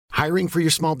Hiring for your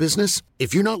small business?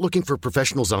 If you're not looking for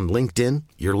professionals on LinkedIn,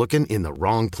 you're looking in the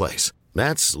wrong place.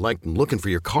 That's like looking for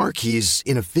your car keys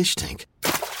in a fish tank.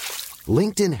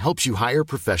 LinkedIn helps you hire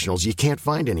professionals you can't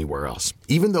find anywhere else,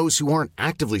 even those who aren't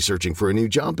actively searching for a new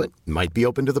job but might be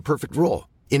open to the perfect role.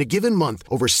 In a given month,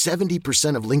 over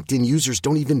 70% of LinkedIn users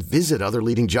don't even visit other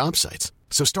leading job sites.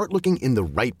 So start looking in the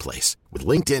right place. With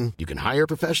LinkedIn, you can hire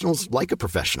professionals like a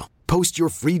professional. Post your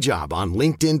free job on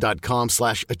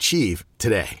linkedin.com/achieve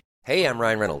today. Hey, I'm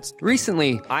Ryan Reynolds.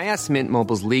 Recently, I asked Mint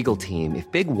Mobile's legal team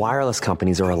if big wireless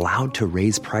companies are allowed to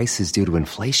raise prices due to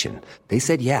inflation. They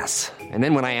said yes. And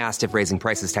then when I asked if raising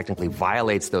prices technically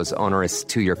violates those onerous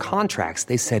two-year contracts,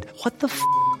 they said, "What the f***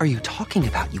 are you talking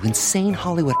about, you insane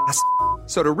Hollywood ass?"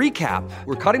 So to recap,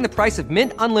 we're cutting the price of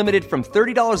Mint Unlimited from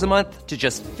 $30 a month to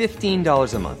just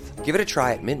 $15 a month. Give it a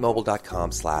try at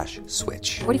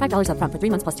mintmobile.com/switch. $45 up front for 3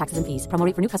 months plus taxes and fees. Promo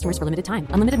rate for new customers for limited time.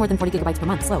 Unlimited more than 40 gigabytes per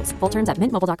month. Slows full terms at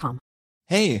mintmobile.com.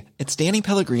 Hey, it's Danny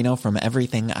Pellegrino from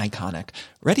Everything Iconic.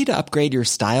 Ready to upgrade your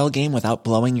style game without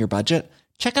blowing your budget?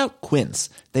 Check out Quince.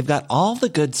 They've got all the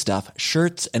good stuff,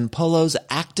 shirts and polos,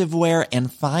 activewear, and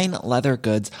fine leather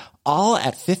goods, all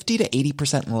at 50 to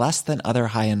 80% less than other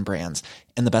high-end brands.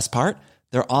 And the best part?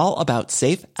 They're all about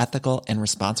safe, ethical, and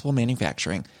responsible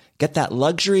manufacturing. Get that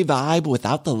luxury vibe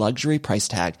without the luxury price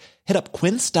tag. Hit up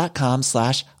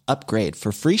quince.com/upgrade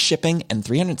for free shipping and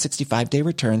 365-day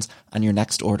returns on your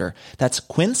next order. That's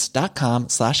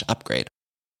quince.com/upgrade.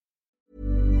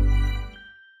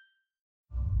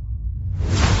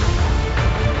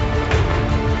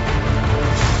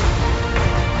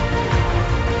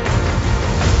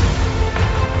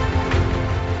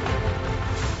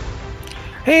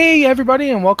 Hey, everybody,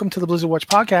 and welcome to the Blizzard Watch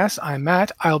podcast. I'm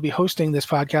Matt. I'll be hosting this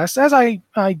podcast, as I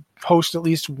host at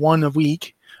least one a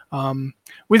week.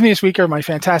 With me this week are my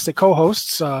fantastic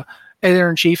co-hosts,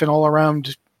 editor-in-chief and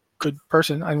all-around good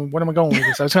person. What am I going with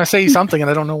this? I was going to say something, and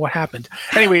I don't know what happened.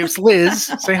 Anyway, it's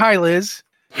Liz. Say hi, Liz.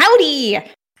 Howdy!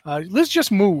 Liz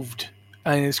just moved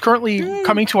and is currently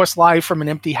coming to us live from an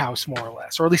empty house, more or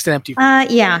less, or at least an empty room.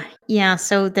 Yeah.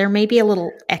 So there may be a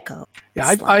little echo. Yeah,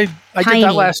 I did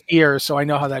that last year, so I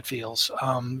know how that feels.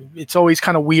 It's always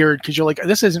kind of weird because you're like,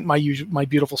 this isn't my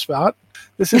beautiful spot.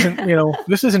 This isn't,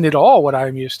 this isn't at all what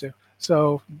I'm used to.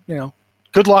 So,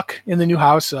 good luck in the new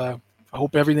house. I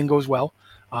hope everything goes well.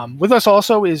 With us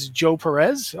also is Joe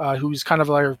Perez, who's kind of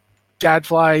our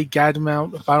gadfly,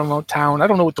 bottom town. I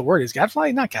don't know what the word is.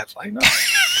 Gadfly? Not gadfly. No.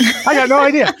 I got no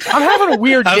idea. I'm having a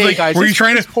weird day, guys. Were you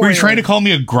trying to call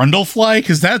me a grundlefly?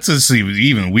 Because that's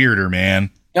even weirder, man.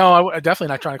 No, I'm definitely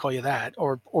not trying to call you that.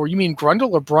 Or you mean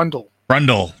Grundle or Brundle?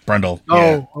 Brundle. Oh,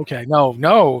 yeah. Okay.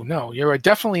 No. You're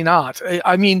definitely not.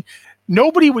 I mean,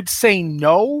 nobody would say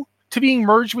no to being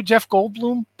merged with Jeff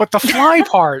Goldblum, but the fly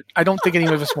part, I don't think any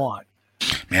of us want.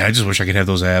 Man, I just wish I could have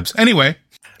those abs. Anyway.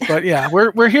 But yeah,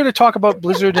 we're here to talk about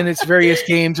Blizzard and its various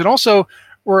games, and also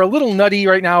we're a little nutty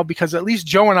right now because at least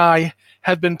Joe and I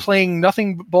have been playing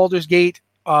nothing but Baldur's Gate.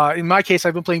 In my case,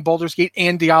 I've been playing Baldur's Gate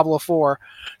and Diablo 4.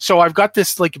 So I've got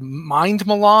this mind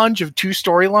melange of two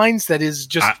storylines that is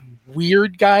just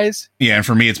weird, guys. Yeah, and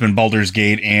for me, it's been Baldur's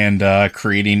Gate and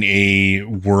creating a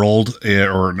world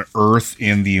or an Earth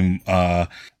in the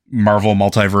Marvel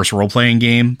Multiverse role-playing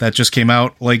game that just came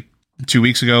out 2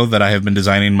 weeks ago that I have been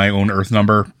designing my own Earth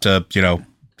number to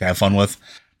have fun with.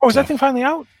 Oh, is that thing finally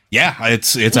out? Yeah,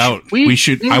 it's out. We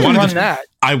should.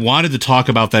 I wanted to talk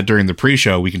about that during the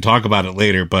pre-show. We can talk about it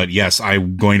later, but yes,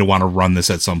 I'm going to want to run this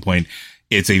at some point.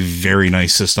 It's a very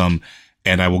nice system,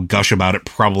 and I will gush about it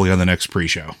probably on the next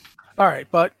pre-show. All right,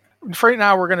 but for right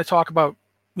now, we're going to talk about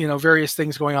various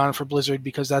things going on for Blizzard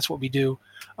because that's what we do.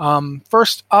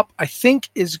 First up, I think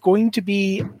is going to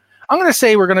be. I'm going to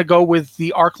say we're going to go with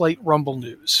the ArcLight Rumble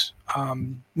news.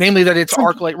 Namely that it's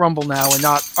ArcLight Rumble now and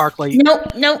not ArcLight.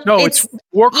 No, it's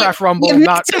Warcraft Rumble,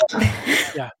 not.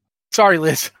 Yeah. Sorry,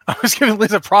 Liz. I was giving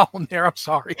Liz a problem there. I'm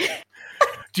sorry.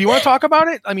 Do you want to talk about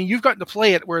it? I mean, you've gotten to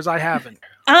play it, whereas I haven't.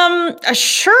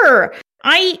 Sure.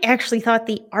 I actually thought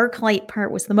the ArcLight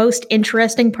part was the most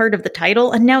interesting part of the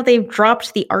title, and now they've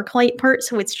dropped the ArcLight part,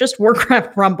 so it's just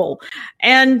Warcraft Rumble.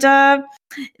 And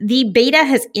the beta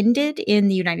has ended in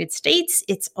the United States.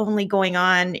 It's only going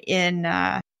on in,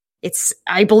 I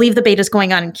believe the beta is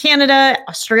going on in Canada,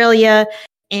 Australia,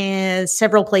 and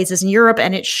several places in Europe,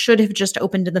 and it should have just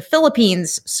opened in the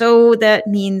Philippines. So that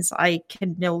means I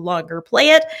can no longer play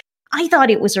it. I thought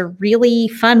it was a really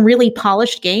fun, really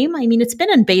polished game. I mean, it's been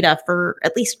in beta for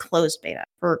at least closed beta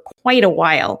for quite a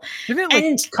while. Didn't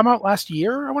it come out last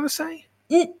year, I want to say?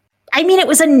 I mean, it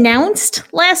was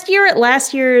announced last year at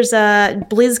last year's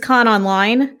BlizzCon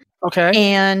Online. Okay.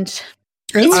 And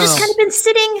it's just kind of been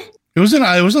sitting It was on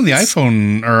the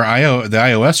iPhone or the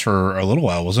iOS for a little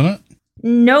while, wasn't it?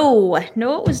 No, it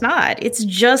was not.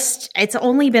 It's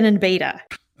only been in beta.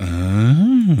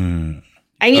 It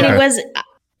was.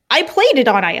 I played it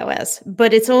on iOS,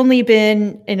 but it's only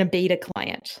been in a beta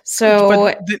client. So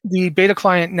but the beta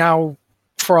client now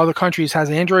for other countries has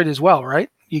Android as well, right?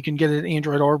 You can get it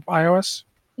Android or iOS.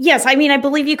 Yes, I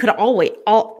believe you could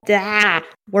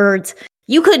words.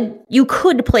 You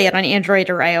could play it on Android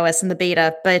or iOS in the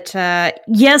beta, but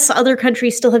yes, other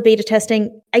countries still have beta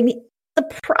testing. The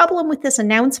problem with this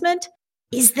announcement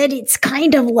is that it's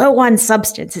kind of low on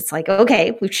substance. It's like,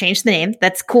 okay, we've changed the name.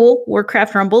 That's cool.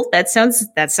 Warcraft Rumble. That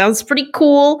sounds pretty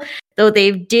cool. Though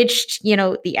they've ditched,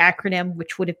 the acronym,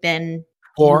 which would have been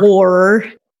War.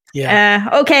 Yeah.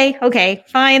 Okay,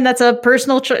 fine. That's a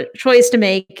personal choice to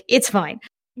make. It's fine.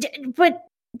 But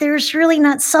there's really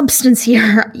not substance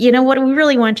here. What we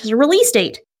really want is a release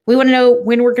date. We want to know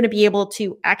when we're going to be able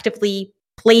to actively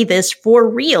play this for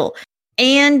real.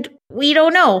 And we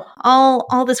don't know.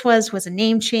 All this was a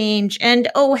name change. And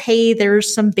oh, hey,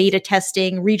 there's some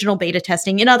regional beta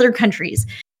testing in other countries.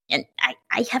 And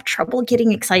I have trouble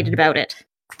getting excited about it.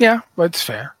 Yeah, that's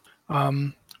fair.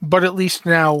 But at least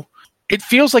now, it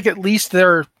feels like at least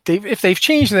if they've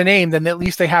changed the name, then at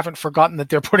least they haven't forgotten that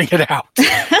they're putting it out.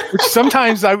 Which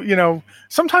sometimes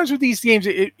sometimes with these games,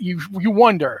 you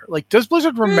wonder, like, does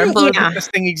Blizzard remember that this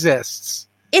thing exists?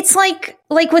 It's like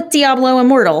with Diablo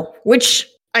Immortal, which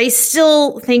I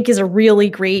still think is a really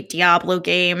great Diablo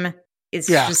game. It's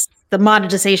just the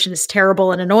monetization is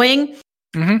terrible and annoying.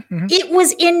 Mm-hmm, mm-hmm. It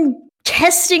was in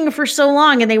testing for so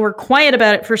long, and they were quiet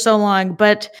about it for so long,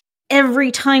 but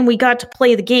every time we got to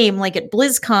play the game, like at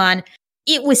BlizzCon,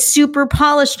 it was super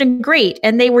polished and great.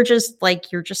 And they were just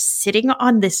like, you're just sitting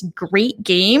on this great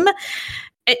game.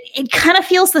 It kind of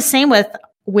feels the same with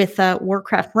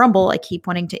Warcraft Rumble. I keep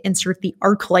wanting to insert the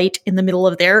ArcLight in the middle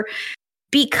of there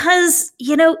because,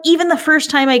 even the first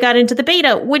time I got into the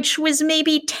beta, which was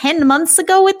maybe 10 months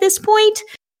ago at this point,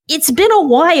 it's been a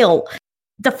while.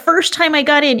 The first time I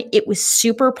got in, it was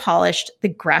super polished. The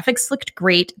graphics looked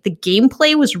great. The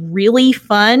gameplay was really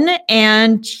fun.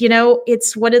 And,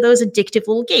 it's one of those addictive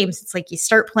little games. It's like you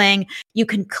start playing, you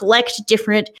can collect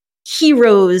different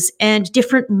heroes and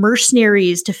different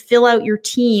mercenaries to fill out your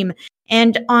team.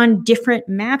 And on different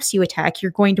maps you attack,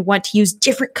 you're going to want to use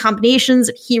different combinations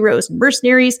of heroes and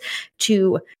mercenaries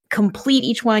to complete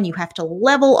each one. You have to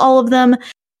level all of them.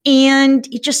 And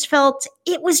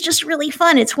it was just really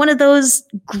fun. It's one of those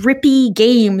grippy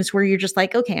games where you're just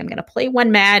like, okay, I'm going to play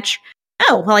one match.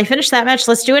 Oh, well, I finished that match.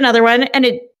 Let's do another one. And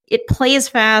it plays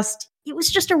fast. It was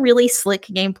just a really slick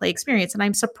gameplay experience. And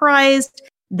I'm surprised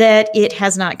that it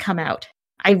has not come out.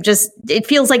 It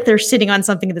feels like they're sitting on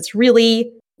something that's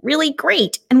really, really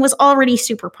great and was already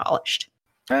super polished.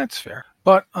 That's fair.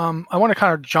 But I want to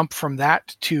kind of jump from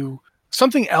that to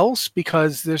something else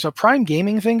because there's a Prime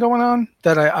Gaming thing going on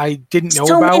that I didn't know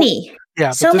about. So many.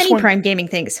 Yeah, so many Prime Gaming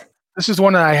things. This is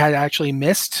one that I had actually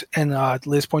missed, and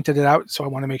Liz pointed it out, so I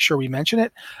want to make sure we mention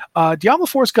it. Diablo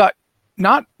 4's got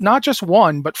not just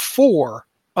one, but 4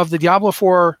 of the Diablo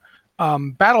 4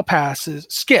 battle passes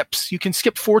skips. You can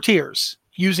skip 4 tiers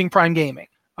using Prime Gaming.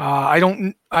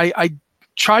 I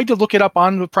tried to look it up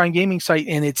on the Prime Gaming site,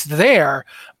 and it's there,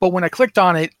 but when I clicked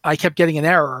on it, I kept getting an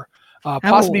error.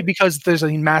 Possibly because there's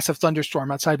a massive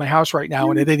thunderstorm outside my house right now,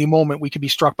 and at any moment we could be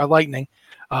struck by lightning.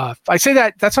 I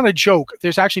say that's not a joke.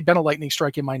 There's actually been a lightning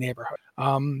strike in my neighborhood.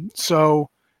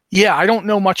 So yeah, I don't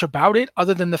know much about it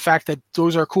other than the fact that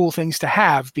those are cool things to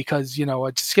have because,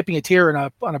 skipping a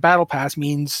tier on a battle pass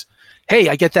means, hey,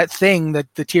 I get that thing that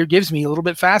the tier gives me a little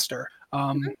bit faster.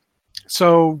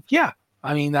 So yeah,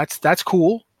 that's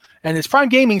cool. And it's Prime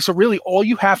Gaming. So really all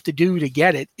you have to do to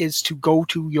get it is to go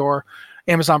to your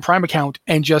Amazon Prime account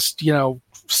and just,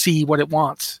 see what it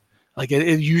wants. Like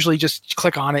it usually just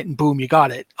click on it and boom, you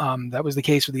got it. That was the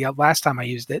case with the last time I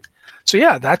used it. So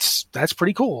yeah, that's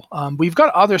pretty cool. We've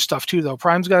got other stuff too, though.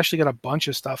 Prime's actually got a bunch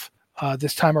of stuff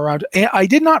this time around. And I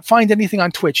did not find anything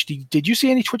on Twitch. Did you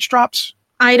see any Twitch drops?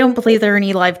 I don't believe there are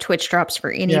any live Twitch drops for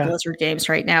any Blizzard games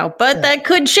right now, but that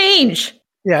could change.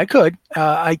 Yeah, it could.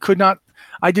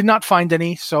 I did not find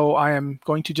any, so I am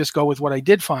going to just go with what I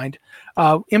did find.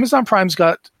 Amazon Prime's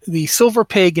got the Silver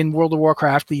Pig in World of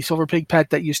Warcraft, the Silver Pig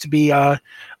pet that used to be, I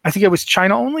think it was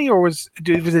China only, or was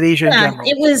it Asia in general?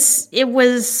 It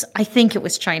was, I think it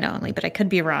was China only, but I could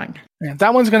be wrong. Yeah,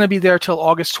 that one's going to be there till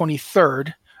August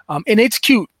 23rd. And it's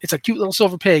cute. It's a cute little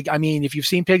silver pig. I mean, if you've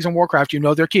seen pigs in Warcraft, you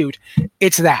know they're cute.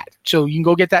 It's that. So you can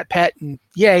go get that pet and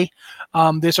yay.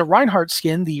 There's a Reinhardt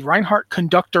skin, the Reinhardt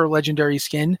Conductor legendary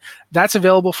skin. That's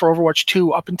available for Overwatch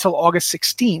 2 up until August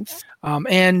 16th.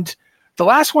 And The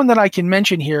last one that I can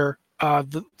mention here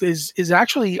is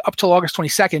actually up till August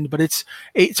 22nd, but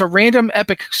it's a random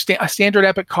epic, a standard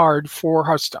epic card for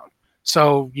Hearthstone.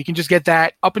 So you can just get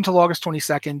that up until August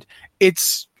 22nd.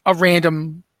 It's a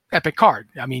random epic card.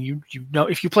 I mean, you know,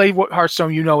 if you play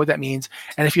Hearthstone, you know what that means.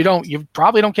 And if you don't, you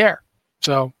probably don't care.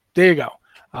 So there you go.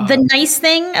 The nice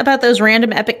thing about those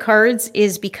random epic cards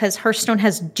is because Hearthstone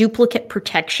has duplicate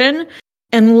protection.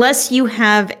 Unless you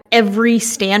have every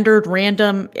standard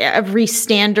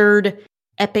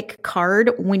epic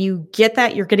card, when you get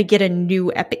that, you're going to get a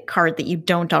new epic card that you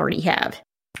don't already have.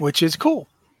 Which is cool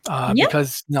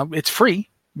because it's free.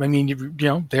 I mean, you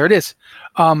know, there it is.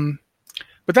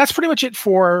 But that's pretty much it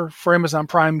for Amazon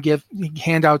Prime give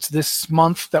handouts this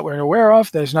month that we're aware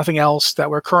of. There's nothing else that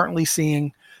we're currently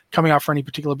seeing coming out for any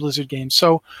particular Blizzard games.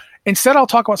 So instead, I'll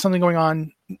talk about something going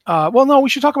on. We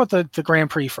should talk about the Grand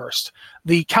Prix first.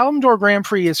 The Kalimdor Grand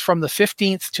Prix is from the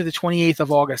 15th to the 28th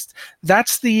of August.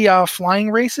 That's the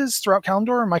flying races throughout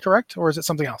Kalimdor. Am I correct? Or is it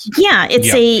something else? Yeah,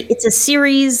 it's a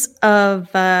series of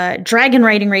dragon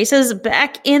riding races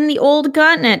back in the old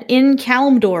continent in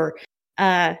Kalimdor.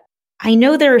 I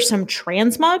know there are some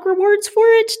transmog rewards for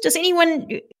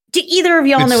it. Do either of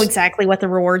y'all know exactly what the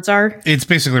rewards are? It's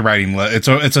basically riding. It's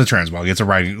a transmog. It's a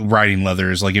riding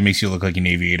leathers. Like, it makes you look like an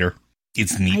aviator.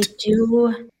 It's neat.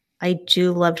 I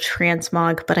do love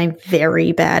transmog, but I'm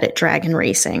very bad at dragon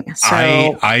racing. So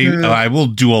I will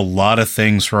do a lot of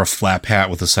things for a flap hat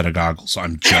with a set of goggles.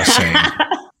 I'm just saying.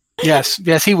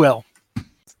 Yes, he will.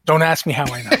 Don't ask me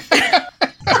how I know.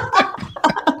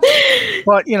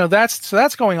 But, you know,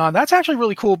 that's going on. That's actually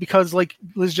really cool because, like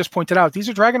Liz just pointed out, these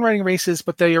are dragon riding races,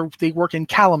 but they work in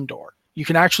Kalimdor. You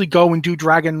can actually go and do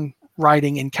dragon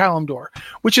riding in Kalimdor,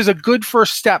 which is a good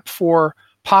first step for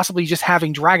possibly just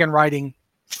having dragon riding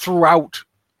throughout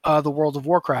the World of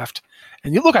Warcraft.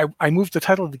 And you look, I moved the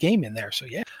title of the game in there, so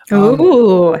yeah.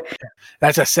 Ooh,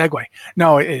 that's a segue.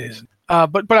 No, it isn't.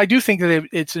 But I do think that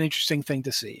it's an interesting thing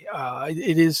to see.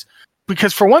 It is.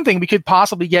 Because for one thing, we could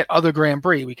possibly get other Grand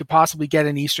Prix. We could possibly get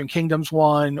an Eastern Kingdoms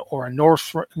one, or a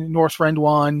Northrend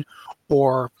one,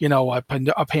 or, you know, a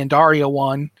Pandaria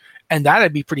one, and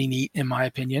that'd be pretty neat in my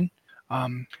opinion.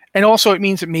 And also, it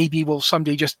means that maybe we'll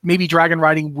someday maybe dragon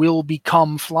riding will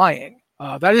become flying.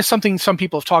 That is something some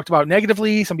people have talked about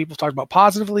negatively. Some people have talked about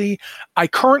positively. I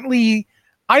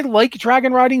like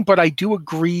dragon riding, but I do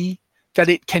agree that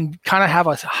it can kind of have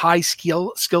a high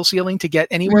skill ceiling to get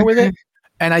anywhere with it.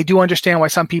 And I do understand why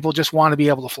some people just want to be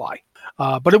able to fly.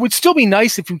 But it would still be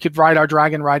nice if we could ride our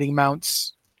dragon riding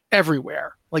mounts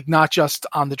everywhere, like not just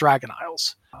on the Dragon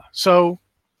Isles. So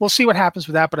we'll see what happens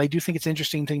with that. But I do think it's an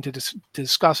interesting thing to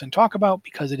discuss and talk about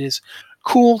because it is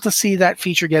cool to see that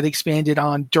feature get expanded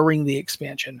on during the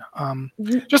expansion.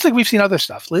 Just like we've seen other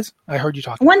stuff. Liz, I heard you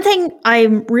talking. One thing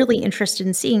I'm really interested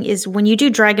in seeing is when you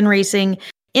do dragon racing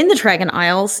in the Dragon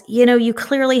Isles, you know, you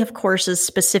clearly have courses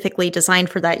specifically designed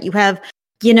for that. You have,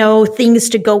 you know, things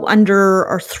to go under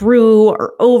or through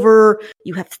or over.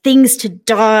 You have things to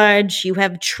dodge. You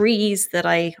have trees that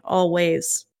I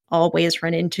always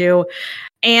run into.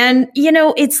 And, you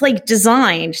know, it's like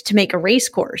designed to make a race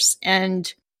course.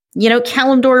 And, you know,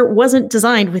 Kalimdor wasn't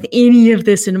designed with any of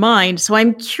this in mind. So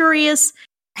I'm curious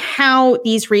how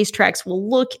these racetracks will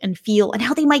look and feel and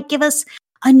how they might give us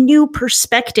a new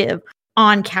perspective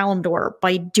on Kalimdor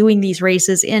by doing these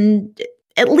races in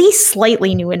at least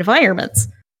slightly new environments.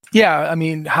 Yeah, I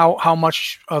mean, how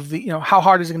much of the, you know, how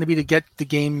hard is it going to be to get the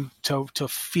game to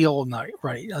feel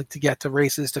right, like to get the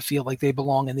races to feel like they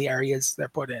belong in the areas they're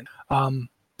put in.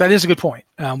 That is a good point.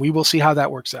 We will see how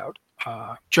that works out.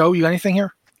 Joe, you got anything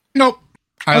here? Nope.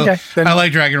 I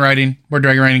like dragon riding. We're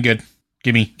dragon riding good.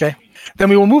 Gimme. Okay. Then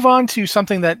we will move on to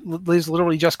something that Liz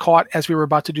literally just caught as we were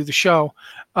about to do the show.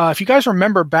 If you guys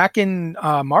remember, back in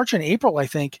March and April, I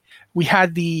think, we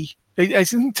had I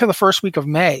think to the first week of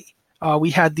May, we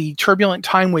had the Turbulent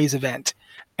Timeways event,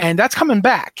 and that's coming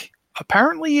back.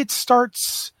 Apparently it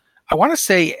starts, I want to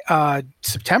say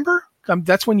September.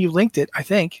 That's when you linked it, I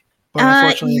think. But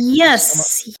unfortunately,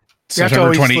 yes.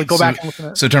 September 20, go back and look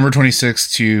at it. September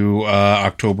 26th to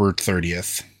October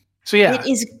 30th. So yeah.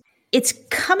 It's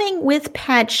coming with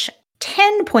patch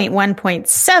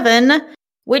 10.1.7,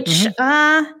 which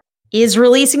is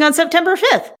releasing on September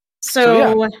 5th.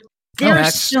 So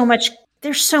there's so much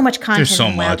content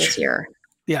in WoW this year.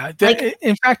 Yeah,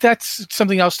 in fact, that's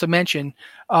something else to mention.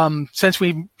 Since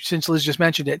Liz just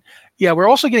mentioned it, yeah, we're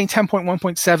also getting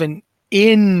 10.1.7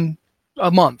 in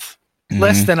a month,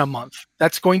 less than a month.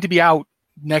 That's going to be out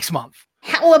next month.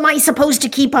 How am I supposed to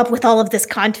keep up with all of this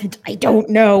content? I don't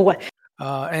know.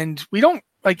 And we don't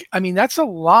I mean, that's a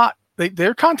lot.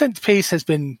 Their content pace has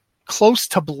been close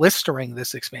to blistering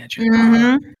this expansion.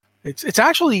 Mm-hmm. It's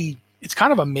actually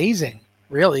kind of amazing,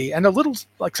 really, and a little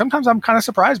like sometimes I'm kind of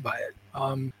surprised by it.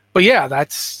 But yeah,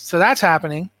 that's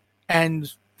happening,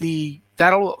 and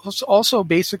that'll also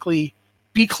basically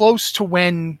be close to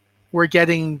when we're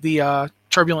getting the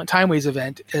Turbulent Timeways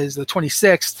event is the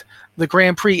 26th. The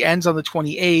Grand Prix ends on the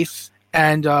 28th,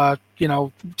 and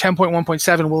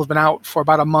 10.1.7 will have been out for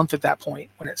about a month at that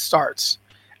point when it starts,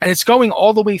 and it's going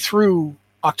all the way through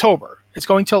October. It's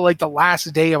going till like the last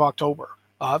day of October.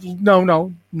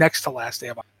 Next to last day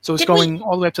of October. So it's going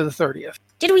all the way up to the 30th.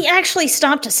 Did we actually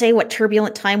stop to say what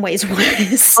Turbulent Timeways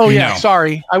was? Oh yeah,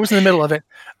 sorry, I was in the middle of it.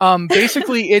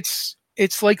 Basically, it's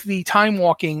like the time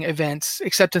walking events,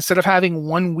 except instead of having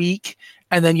 1 week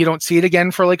and then you don't see it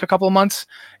again for like a couple of months,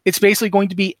 it's basically going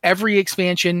to be every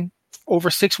expansion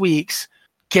over 6 weeks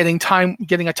getting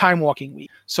a time walking week.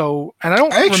 So, and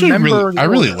I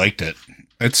really liked it.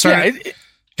 It started.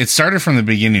 It started from the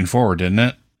beginning forward, didn't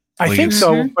it? I think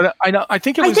so, but I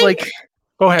think it was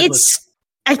go ahead.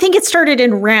 I think it started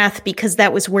in Wrath because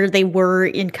that was where they were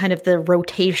in kind of the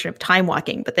rotation of time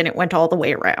walking, but then it went all the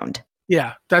way around.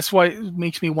 Yeah, that's why it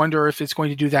makes me wonder if it's going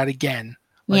to do that again.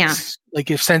 Like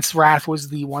if since Wrath was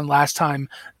the one last time,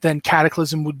 then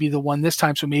Cataclysm would be the one this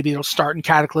time. So maybe it'll start in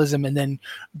Cataclysm and then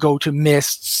go to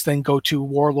Mists, then go to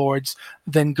Warlords,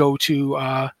 then go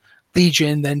to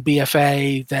Legion, then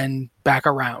BFA, then back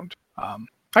around.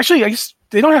 Actually, I guess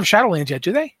they don't have Shadowlands yet,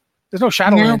 do they? There's no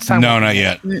Shadowlands time. No, not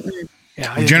yet.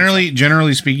 Yeah.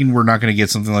 Generally speaking, we're not going to get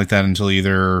something like that until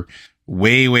either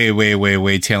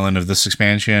way tail end of this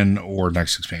expansion or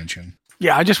next expansion.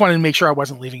 Yeah, I just wanted to make sure I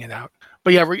wasn't leaving it out.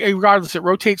 But yeah, regardless, it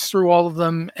rotates through all of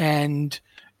them, and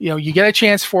you get a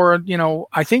chance for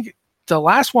I think the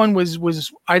last one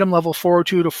was item level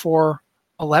 402 to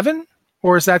 411,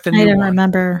 or is that the new one? I don't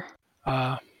remember.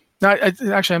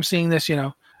 Actually, I'm seeing this.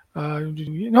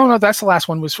 No, that's the last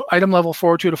one. Was item level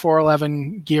 402 to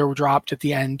 411 gear dropped at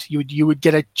the end. You would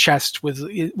get a chest with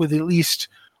at least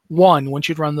one once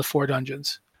you'd run the 4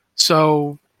 dungeons.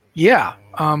 So yeah,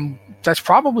 that's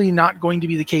probably not going to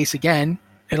be the case again.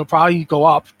 It'll probably go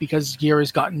up because gear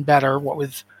has gotten better. What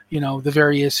with the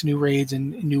various new raids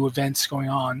and new events going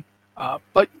on.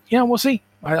 But we'll see.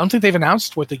 I don't think they've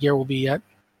announced what the gear will be yet.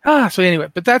 So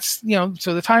anyway, but that's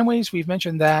so the timeways, we've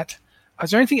mentioned that.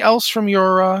 Is there anything else from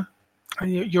your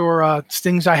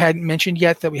things I hadn't mentioned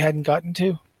yet that we hadn't gotten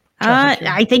to?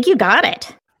 I think you got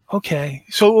it. Okay.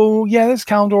 So yeah, this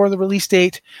calendar, the release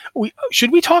date.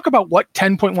 Should we talk about what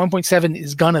 10.1.7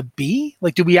 is gonna be?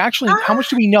 Like, do we actually? How much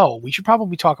do we know? We should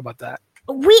probably talk about that.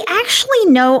 We actually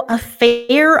know a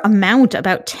fair amount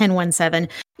about 10.1.7.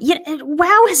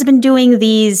 WoW has been doing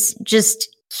these just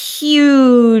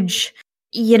huge,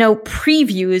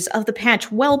 previews of the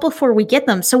patch well before we get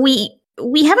them. So we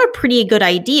have a pretty good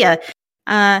idea.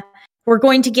 We're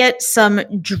going to get some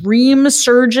Dream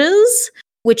Surges,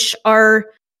 which are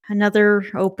another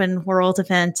open world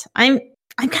event. I'm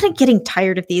kind of getting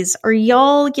tired of these. Are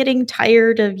y'all getting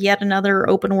tired of yet another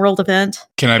open world event?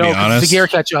 Can I be honest? It's a gear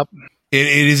catch up. It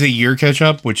is a year catch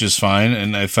up, which is fine.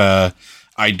 And if I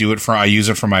use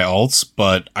it for my alts,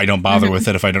 but I don't bother with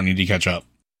it if I don't need to catch up.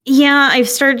 Yeah, I've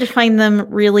started to find them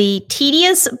really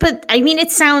tedious, but I mean,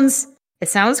 it sounds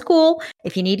cool.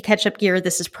 If you need catch up gear,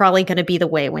 this is probably going to be the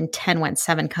way when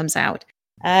 10.1.7 comes out.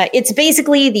 It's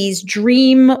basically these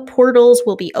dream portals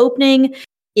will be opening.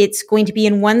 It's going to be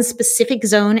in one specific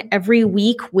zone every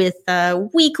week with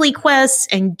weekly quests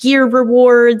and gear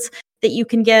rewards that you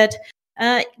can get.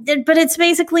 But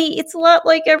it's a lot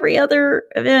like every other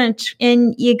event.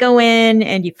 And you go in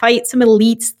and you fight some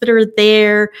elites that are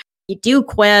there. You do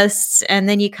quests, and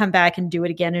then you come back and do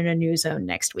it again in a new zone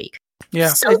next week. Yeah.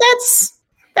 So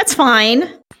that's fine.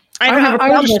 I don't have a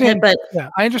problem with it, but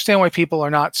I understand why people are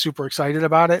not super excited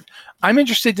about it. I'm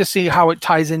interested to see how it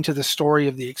ties into the story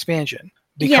of the expansion,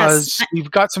 because we've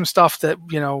got some stuff that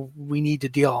we need to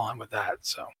deal on with that.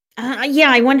 So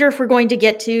I wonder if we're going to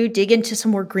get to dig into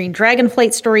some more Green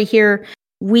Dragonflight story here.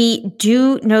 We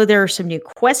do know there are some new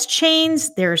quest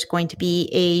chains. There's going to be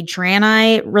a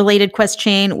Draenei related quest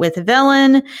chain with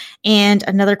Velen and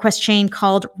another quest chain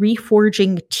called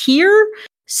Reforging Tyr.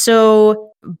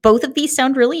 So both of these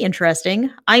sound really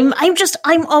interesting. I'm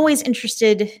always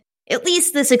interested, at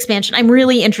least this expansion, I'm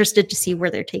really interested to see where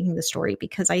they're taking the story,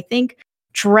 because I think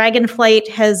Dragonflight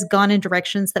has gone in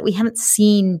directions that we haven't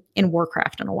seen in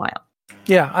Warcraft in a while.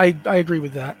 Yeah, I agree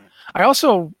with that. I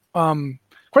also,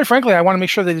 quite frankly, I want to make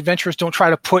sure that adventurers don't try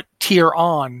to put Tyr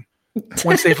on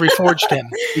once they've reforged him,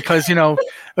 because,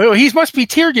 he must be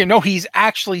Tyr game. No, he's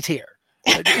actually Tyr.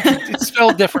 It's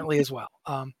spelled differently as well.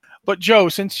 But Joe,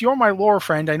 since you're my lore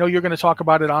friend, I know you're going to talk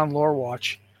about it on Lore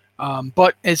Watch.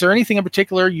 But is there anything in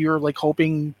particular you're like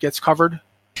hoping gets covered?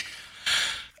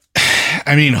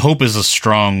 I mean, hope is a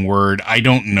strong word. I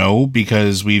don't know,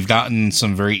 because we've gotten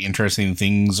some very interesting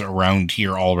things around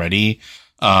here already.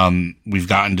 We've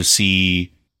gotten to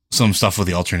see some stuff with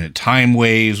the alternate time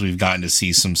waves. We've gotten to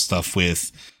see some stuff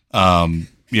with,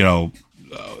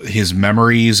 his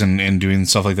memories and doing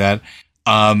stuff like that.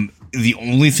 The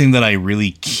only thing that I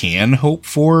really can hope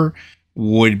for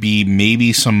would be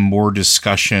maybe some more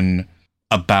discussion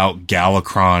about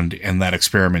Galakrond and that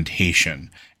experimentation.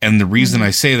 And the reason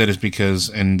I say that is because,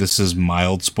 and this is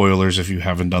mild spoilers if you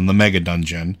haven't done the Mega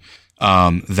Dungeon,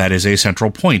 that is a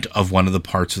central point of one of the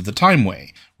parts of the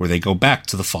Timeway, where they go back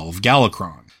to the fall of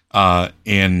Galakrond.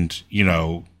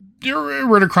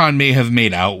 Ridicron may have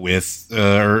made out with,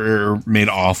 or made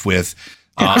off with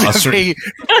a certain...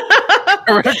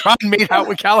 Ridicron made out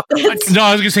with Galakrond. No,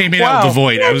 I was going to say he made out with the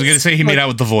Void. I was going to say he made out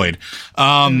with the Void,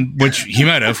 which he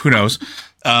might have. Who knows?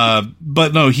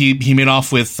 But no, he made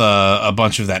off with a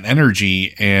bunch of that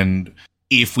energy, and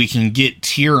if we can get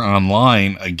Tyr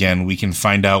online again, we can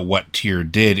find out what Tyr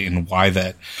did and why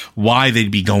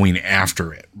they'd be going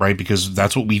after it, right? Because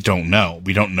that's what we don't know.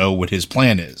 We don't know what his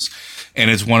plan is, and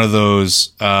it's one of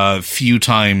those few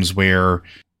times where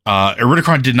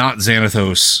Iridikron did not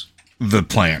Xanathos the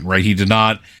plan, right? He did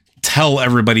not tell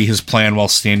everybody his plan while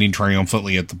standing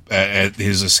triumphantly at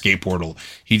his escape portal.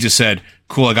 He just said,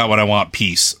 "Cool, I got what I want,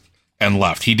 peace," and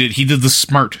left. He did the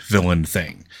smart villain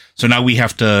thing. So now we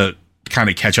have to kind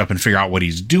of catch up and figure out what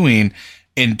he's doing,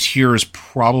 and Tyr is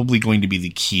probably going to be the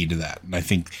key to that. And I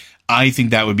think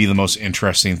that would be the most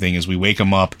interesting thing, is we wake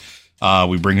him up,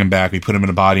 we bring him back, we put him in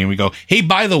a body, and we go, hey,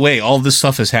 by the way, all this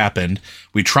stuff has happened.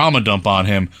 We trauma dump on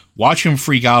him, watch him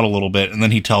freak out a little bit, and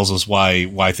then he tells us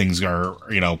why things are,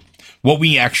 what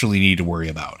we actually need to worry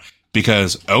about.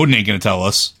 Because Odin ain't going to tell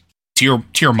us.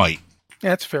 Tyr might. Yeah,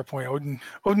 that's a fair point.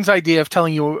 Odin's idea of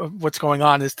telling you what's going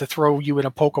on is to throw you in a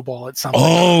Pokeball at something.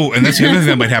 Oh, and that's the other thing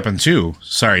that might happen too.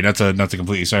 Sorry, not to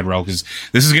completely side rail, because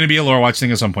this is going to be a lore watch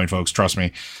thing at some point, folks. Trust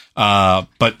me.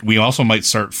 But we also might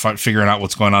start figuring out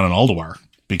what's going on in Ulduar,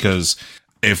 because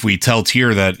if we tell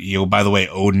Tyr that, by the way,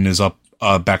 Odin is up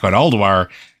back on Ulduar,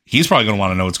 he's probably going to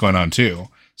want to know what's going on too.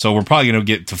 So we're probably going to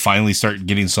get to finally start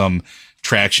getting some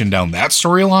traction down that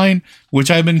storyline, which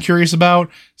I've been curious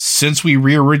about since we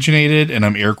re-originated, and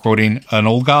I'm air quoting, an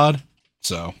old god.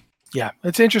 So yeah,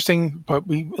 it's interesting, but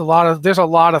there's a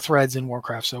lot of threads in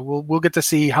Warcraft, so we'll get to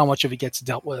see how much of it gets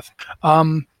dealt with.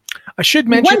 I should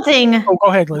mention one thing. Oh, go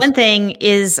ahead, Liz. One thing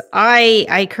is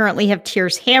I currently have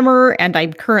Tyr's hammer, and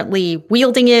I'm currently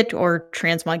wielding it or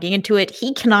transmugging into it.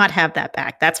 He cannot have that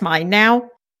back. That's mine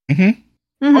now. Mm-hmm.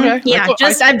 Mm-hmm. Okay. Yeah,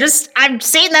 I'm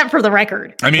saying that for the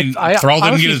record. I mean, Thrall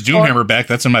didn't get his Doomhammer back.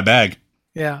 That's in my bag.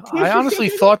 Yeah, I honestly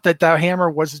thought that hammer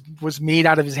was made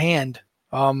out of his hand.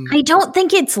 I don't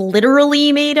think it's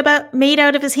literally made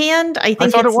out of his hand. I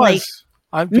thought it was.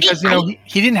 Because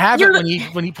he didn't have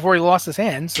it before he lost his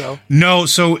hand. So no,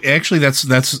 so actually that's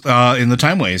in the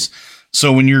Timeways.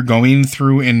 So when you're going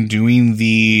through and doing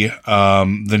the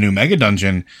new Mega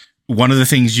Dungeon, one of the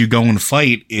things you go and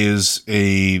fight is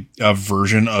a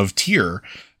version of Tyr.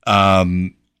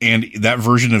 And that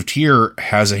version of Tyr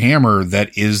has a hammer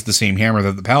that is the same hammer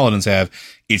that the Paladins have.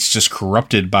 It's just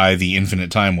corrupted by the infinite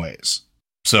Timeways.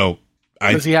 So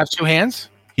does he have two hands?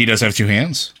 He does have two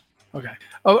hands. Okay.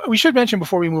 Oh, we should mention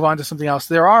before we move on to something else,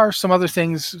 there are some other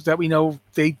things that we know.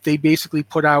 They basically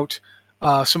put out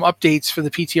some updates for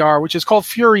the PTR, which is called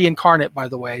Fury Incarnate, by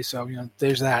the way. So,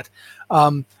 there's that.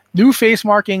 New face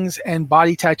markings and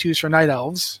body tattoos for night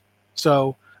elves.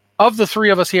 So of the three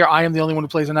of us here, I am the only one who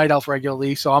plays a night elf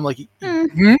regularly. So I'm like,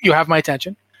 you have my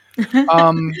attention.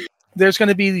 There's going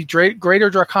to be the Greater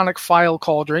Draconic File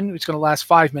Cauldron. It's going to last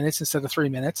 5 minutes instead of 3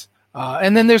 minutes.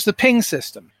 And then there's the ping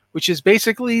system, which is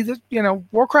basically,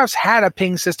 Warcraft's had a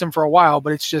ping system for a while,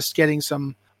 but it's just getting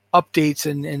some updates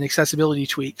and accessibility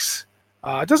tweaks.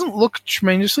 It doesn't look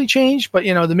tremendously changed, but,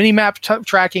 the mini-map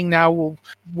tracking now will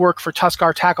work for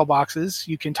Tuskar tackle boxes.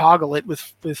 You can toggle it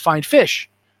with Find Fish,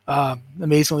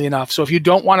 amazingly enough. So if you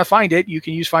don't want to find it, you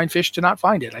can use Find Fish to not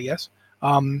find it, I guess.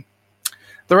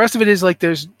 The rest of it is like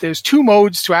there's two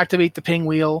modes to activate the ping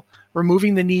wheel,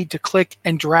 removing the need to click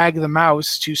and drag the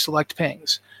mouse to select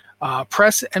pings.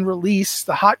 Press and release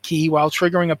the hotkey while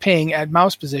triggering a ping at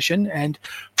mouse position, and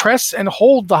press and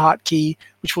hold the hotkey,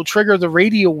 which will trigger the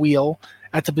radio wheel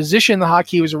at the position the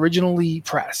hotkey was originally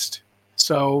pressed.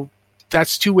 So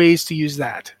that's two ways to use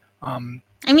that.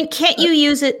 Can't you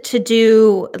use it to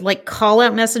do like call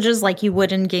out messages like you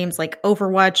would in games like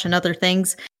Overwatch and other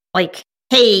things? Like,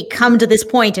 hey, come to this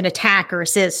point and attack or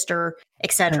assist or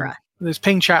etc. There's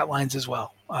ping chat lines as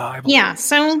well. I believe. Yeah,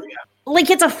 so like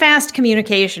it's a fast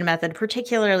communication method,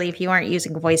 particularly if you aren't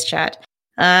using voice chat.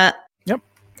 Yep.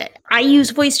 I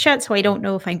use voice chat, so I don't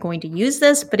know if I'm going to use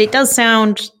this, but it does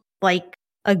sound like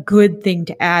a good thing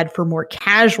to add for more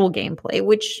casual gameplay,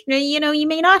 which, you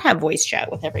may not have voice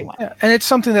chat with everyone. Yeah, and it's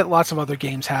something that lots of other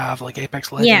games have, like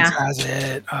Apex Legends has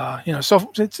it.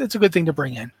 So it's a good thing to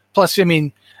bring in. Plus, I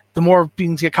mean, the more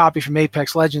things get copied from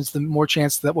Apex Legends, the more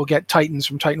chance that we'll get Titans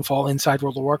from Titanfall inside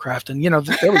World of Warcraft. And,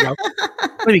 there we go.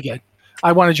 Pretty good.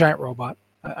 I want a giant robot.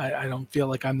 I don't feel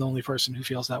like I'm the only person who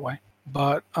feels that way.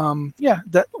 But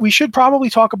that we should probably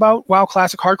talk about WoW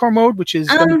Classic Hardcore mode, which is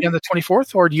going to be on the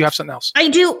 24th. Or do you have something else? I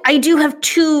do have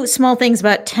two small things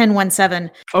about 10.17.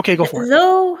 Okay, go for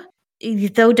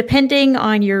it. Though depending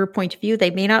on your point of view,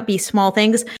 they may not be small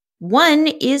things. One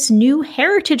is new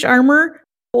heritage armor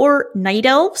for Night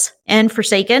Elves and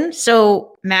Forsaken.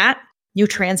 So, Matt, new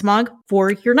transmog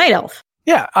for your Night Elf.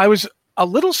 Yeah, I was a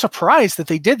little surprised that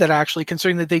they did that, actually,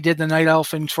 considering that they did the Night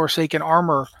Elf and Forsaken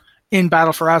armor in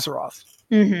Battle for Azeroth.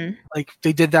 Mm-hmm. Like,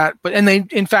 they did that. And they,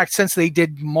 in fact, since they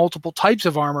did multiple types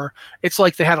of armor, it's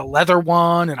like they had a leather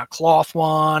one and a cloth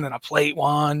one and a plate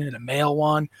one and a mail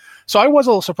one. So I was a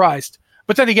little surprised.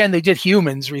 But then again, they did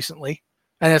humans recently.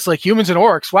 And it's like humans and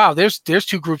orcs. Wow, there's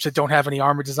two groups that don't have any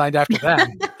armor designed after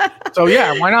them. So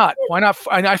yeah, why not? Why not?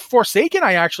 And Forsaken,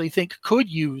 I actually think, could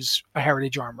use a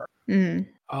heritage armor.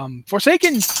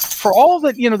 Forsaken, for all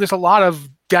that, there's a lot of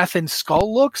Death and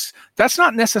Skull looks. That's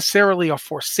not necessarily a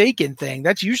Forsaken thing.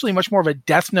 That's usually much more of a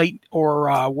Death Knight or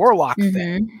Warlock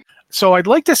thing. So I'd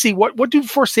like to see what do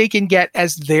Forsaken get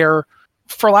as their,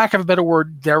 for lack of a better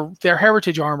word, their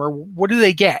heritage armor. What do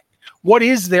they get? What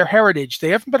is their heritage? They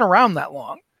haven't been around that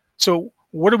long. So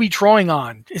what are we drawing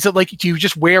on? Is it like, do you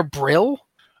just wear Brill?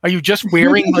 Are you just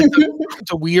wearing like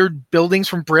the weird buildings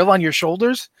from Brill on your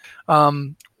shoulders?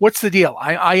 What's the deal?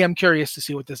 I am curious to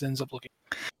see what this ends up looking.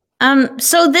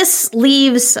 So this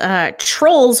leaves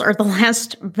trolls are the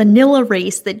last vanilla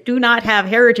race that do not have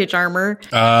heritage armor.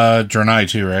 Draenei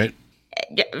too, right?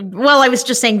 Well, I was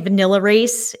just saying vanilla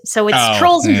race. So it's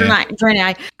trolls and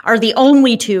Draenei are the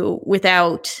only two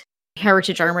without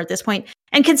heritage armor at this point.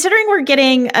 And considering we're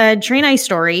getting a Draenei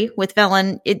story with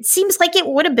Velen, it seems like it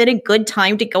would have been a good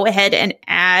time to go ahead and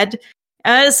add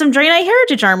some Draenei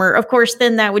heritage armor. Of course,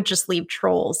 then that would just leave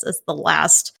trolls as the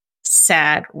last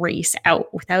sad race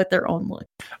out without their own look.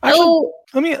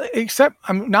 Except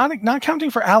I'm not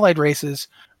counting for allied races.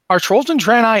 Are trolls and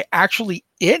Draenei actually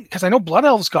it? Because I know Blood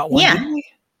Elves got one, didn't we?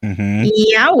 Mm-hmm.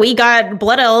 Yeah, we got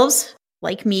Blood Elves.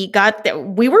 Like me,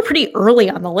 we were pretty early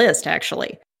on the list,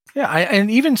 actually. Yeah, and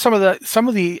even some of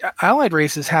the allied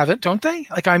races have it, don't they?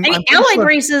 Like allied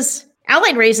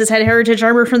races had heritage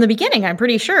armor from the beginning. I'm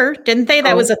pretty sure, didn't they?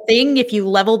 That was a thing. If you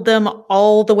leveled them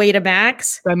all the way to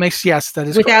max, that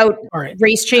is without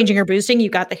race changing or boosting, you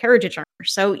got the heritage armor.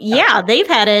 So yeah, they've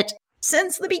had it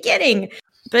since the beginning.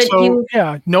 But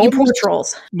gnomes,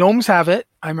 trolls. Gnomes have it.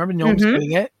 I remember gnomes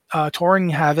getting it.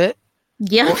 Tauren have it.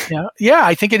 Yeah. Yeah.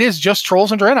 I think it is just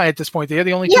trolls and Draenei at this point. They're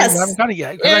the only two who haven't got it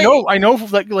yet. I know,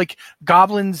 like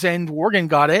goblins and Worgen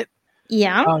got it.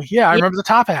 Yeah. I remember the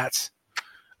top hats.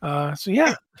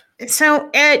 So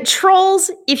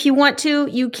trolls, if you want to,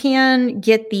 you can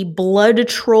get the blood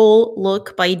troll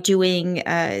look by doing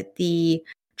the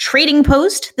trading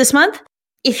post this month.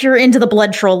 If you're into the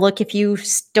blood troll look, if you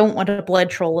don't want a blood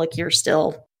troll look,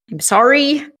 I'm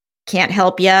sorry, can't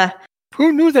help you.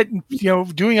 Who knew that,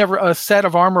 doing a set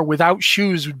of armor without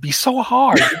shoes would be so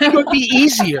hard? It would be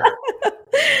easier.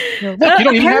 Look, you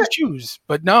don't even have shoes,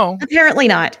 but no. Apparently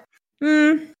not.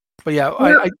 But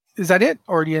yeah, is that it?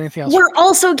 Or do you have anything else? We're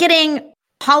also getting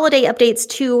holiday updates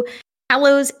to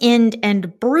Hallows End and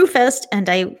Brewfest, and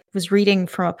I was reading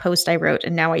from a post I wrote,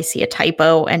 and now I see a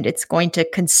typo, and it's going to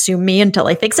consume me until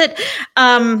I fix it.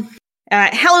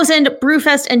 Hallows End,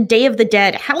 Brewfest, and Day of the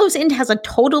Dead. Hallows End has a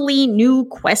totally new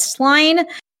quest line,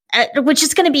 which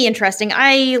is going to be interesting.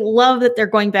 I love that they're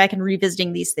going back and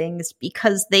revisiting these things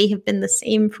because they have been the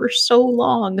same for so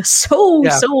long. So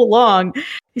long.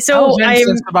 So Hallows End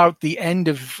since about the end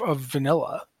of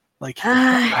vanilla. Like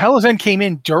Hallows End came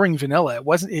in during vanilla. It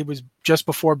was just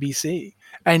before BC.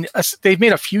 And they've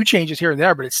made a few changes here and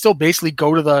there, but it's still basically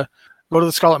go to the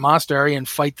Scarlet Monastery and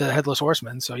fight the Headless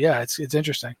Horseman. So yeah, it's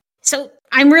interesting. So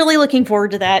I'm really looking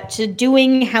forward to that, to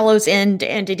doing Hallows End,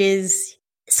 and it is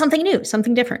something new,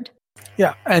 something different.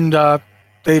 Yeah, and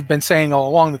they've been saying all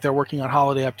along that they're working on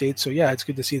holiday updates, so yeah, it's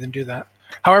good to see them do that.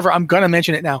 However, I'm going to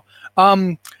mention it now.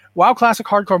 WoW Classic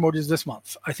Hardcore mode is this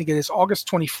month. I think it is August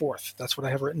 24th. That's what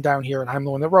I have written down here, and I'm the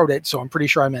one that wrote it, so I'm pretty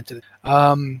sure I meant it.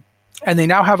 And they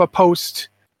now have a post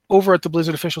over at the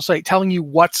Blizzard official site telling you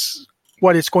what's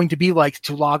what it's going to be like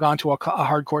to log on to a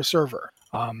hardcore server.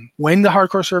 When the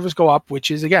hardcore servers go up, which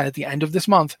is again at the end of this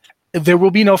month, there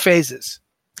will be no phases.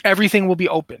 Everything will be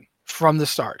open from the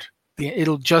start.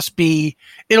 It'll be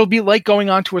like going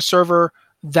onto a server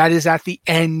that is at the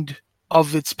end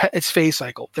of its phase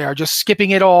cycle. They are just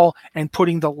skipping it all and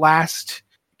putting the last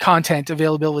content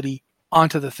availability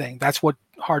onto the thing. That's what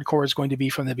hardcore is going to be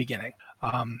from the beginning.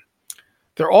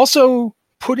 They're also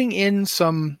putting in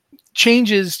some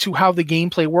changes to how the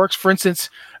gameplay works. For instance,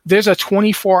 there's a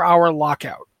 24-hour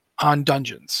lockout on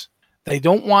dungeons. They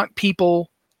don't want people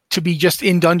to be just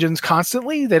in dungeons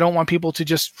constantly. They don't want people to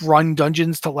just run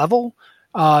dungeons to level.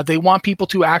 They want people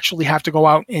to actually have to go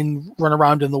out and run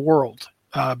around in the world,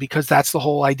 because that's the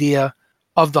whole idea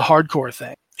of the hardcore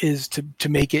thing, is to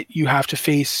make it you have to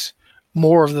face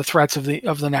more of the threats of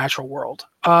the natural world.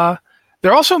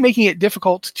 They're also making it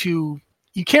difficult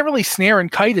you can't really snare and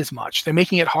kite as much. They're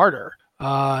making it harder.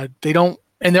 And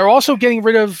they're also getting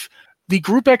rid of the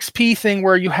group XP thing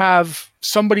where you have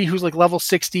somebody who's like level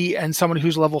 60 and somebody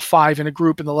who's level 5 in a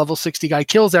group, and the level 60 guy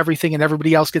kills everything and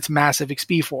everybody else gets massive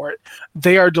XP for it.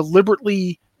 They are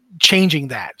deliberately changing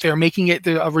that. They're making it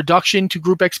a reduction to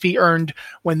group XP earned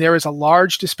when there is a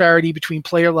large disparity between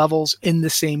player levels in the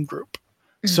same group.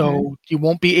 Mm-hmm. So you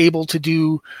won't be able to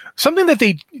do something that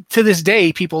to this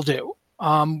day, people do.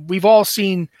 We've all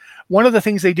seen one of the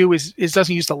things they do is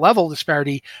doesn't use the level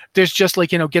disparity. There's just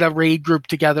like, get a raid group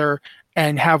together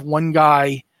and have one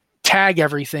guy tag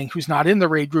everything who's not in the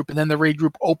raid group. And then the raid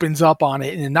group opens up on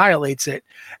it and annihilates it.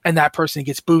 And that person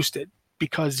gets boosted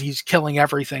because he's killing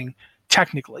everything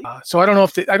technically. So I don't know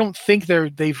I don't think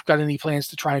they've got any plans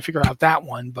to try and figure out that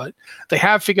one, but they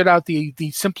have figured out the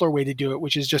simpler way to do it,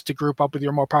 which is just to group up with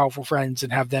your more powerful friends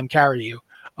and have them carry you.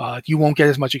 You won't get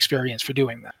as much experience for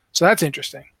doing that. So that's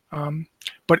interesting.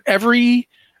 But every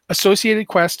associated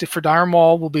quest for Dire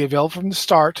Maul will be available from the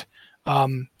start.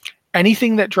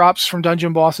 Anything that drops from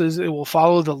dungeon bosses, it will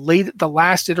follow the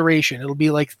last iteration. It'll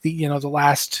be like the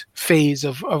last phase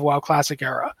of WoW Classic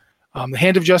era. The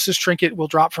Hand of Justice trinket will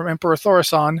drop from Emperor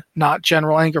Thaurissan, not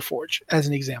General Angerforge, as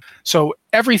an example. So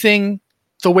everything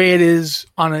the way it is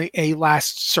on a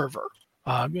last server.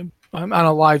 On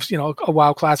a live, a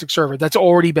WoW Classic server that's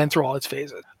already been through all its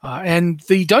phases. And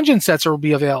the dungeon sets will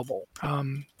be available.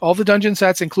 All the dungeon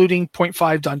sets, including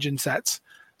 0.5 dungeon sets.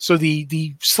 So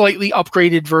the slightly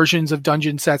upgraded versions of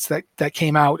dungeon sets that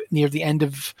came out near the end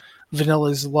of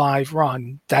Vanilla's live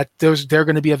run, they're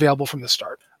going to be available from the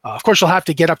start. Of course, you'll have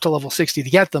to get up to level 60 to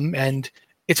get them, and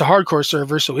it's a hardcore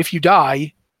server, so if you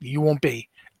die, you won't be.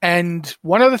 And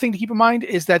one other thing to keep in mind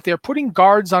is that they're putting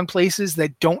guards on places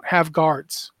that don't have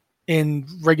guards in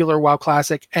regular WoW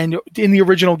Classic and in the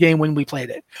original game when we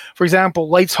played it. For example,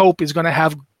 Light's Hope is going to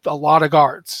have a lot of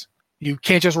guards. You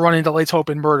can't just run into Light's Hope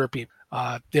and murder people.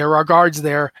 There are guards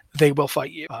there. They will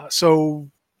fight you. So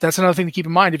that's another thing to keep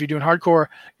in mind. If you're doing hardcore,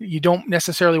 you don't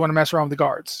necessarily want to mess around with the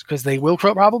guards because they will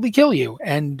probably kill you.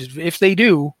 And if they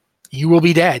do, you will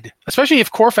be dead, especially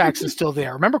if Corfax is still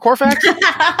there. Remember Corfax?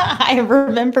 I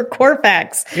remember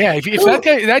Corfax. Yeah, if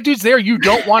that dude's there, you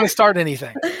don't want to start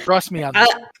anything. Trust me on this.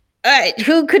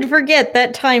 Who could forget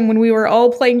that time when we were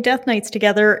all playing Death Knights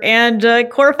together and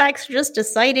Corfax just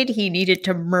decided he needed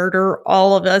to murder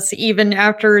all of us even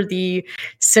after the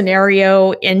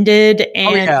scenario ended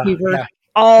and we were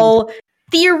all...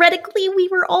 Theoretically, we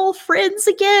were all friends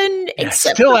again,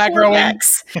 except still for aggroing.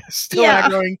 Corfax. Still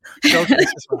aggroing.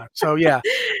 So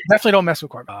definitely don't mess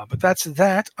with Corfax. But that's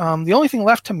that. The only thing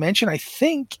left to mention, I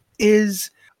think,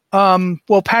 is patch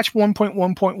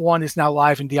 1.1.1 is now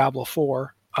live in Diablo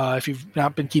 4. If you've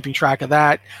not been keeping track of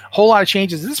that, a whole lot of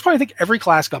changes. At this point, I think every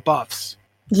class got buffs.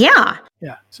 Yeah.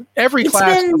 So every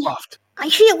class got buffed. I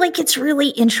feel like it's really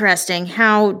interesting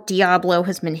how Diablo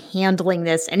has been handling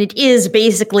this, and it is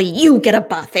basically you get a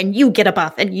buff, and you get a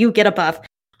buff, and you get a buff.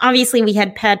 Obviously, we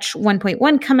had patch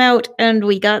 1.1 come out, and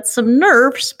we got some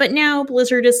nerfs, but now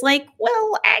Blizzard is like,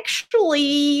 well,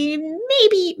 actually,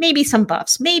 maybe some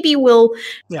buffs. Maybe we'll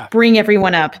bring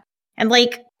everyone up. And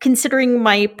considering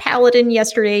my Paladin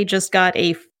yesterday just got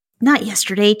not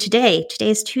yesterday, today.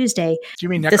 Today is Tuesday. Do you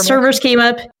mean the servers came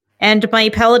up? And my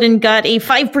Paladin got a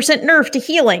 5% nerf to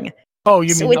healing. Oh,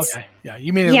 you mean okay? Yeah,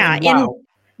 you mean wow.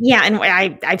 And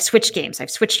I've switched games.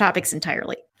 I've switched topics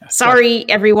entirely. Sorry,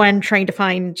 everyone, trying to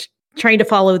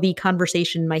follow the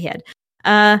conversation in my head.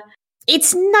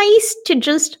 It's nice to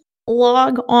just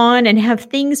log on and have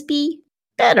things be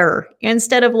better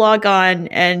instead of log on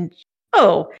and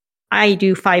I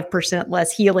do 5%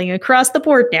 less healing across the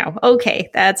board now.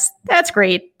 Okay, that's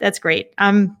great. That's great.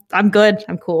 I'm good.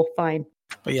 I'm cool. Fine.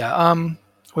 But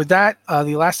with that,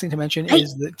 the last thing to mention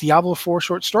is the Diablo 4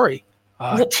 short story.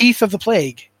 Teeth of the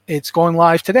Plague. It's going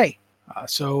live today.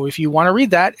 So if you want to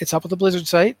read that, it's up at the Blizzard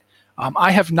site.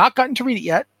 I have not gotten to read it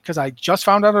yet because I just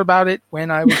found out about it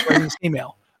when I was writing this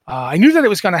email. I knew that it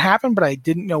was going to happen, but I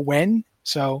didn't know when.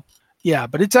 So yeah,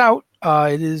 but it's out.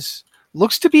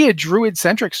 Looks to be a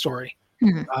druid-centric story.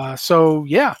 Mm-hmm. So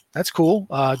yeah, that's cool.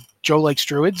 Joe likes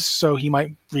druids, so he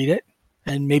might read it,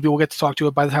 and maybe we'll get to talk to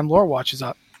it by the time Lore Watch is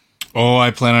up. Oh,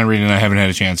 I plan on reading it. I haven't had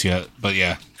a chance yet, but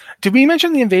yeah. Did we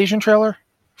mention the Invasion trailer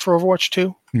for Overwatch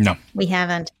 2? No. We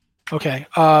haven't. Okay.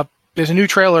 There's a new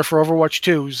trailer for Overwatch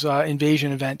 2's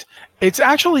Invasion event. It's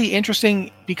actually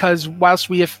interesting because whilst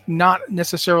we have not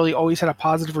necessarily always had a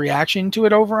positive reaction to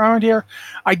it over around here,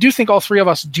 I do think all three of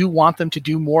us do want them to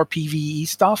do more PvE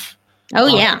stuff. Oh,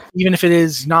 yeah. Even if it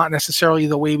is not necessarily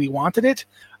the way we wanted it.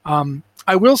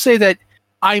 I will say that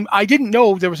I didn't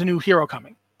know there was a new hero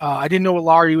coming. I didn't know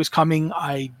Illari was coming.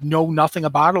 I know nothing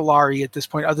about Illari at this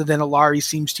point other than Illari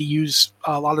seems to use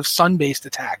a lot of sun-based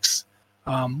attacks,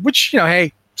 which,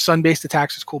 hey, sun-based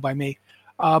attacks is cool by me.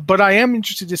 But I am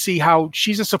interested to see how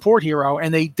she's a support hero,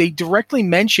 and they directly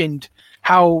mentioned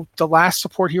how the last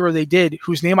support hero they did,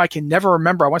 whose name I can never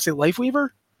remember, I want to say Lifeweaver?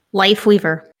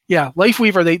 Lifeweaver. Yeah,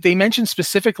 Lifeweaver. They mentioned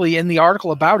specifically in the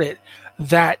article about it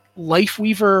that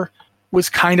Lifeweaver was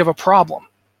kind of a problem.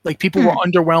 Like, people were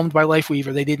underwhelmed by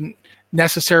Lifeweaver. They didn't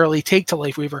necessarily take to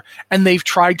Lifeweaver. And they've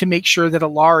tried to make sure that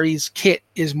Illari's kit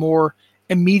is more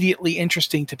immediately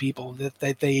interesting to people,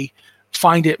 that they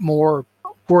find it more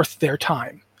worth their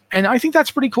time. And I think that's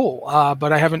pretty cool.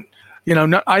 But I haven't,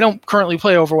 I don't currently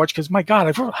play Overwatch because, my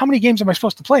God, how many games am I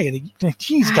supposed to play?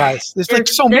 Jeez, guys,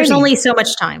 there's so many. There's only so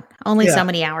much time, so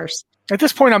many hours. At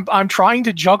this point, I'm trying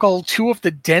to juggle two of the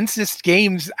densest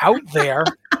games out there.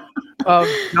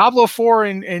 Diablo 4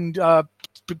 and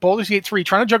Baldur's Gate 3.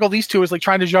 Trying to juggle these two is like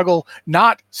trying to juggle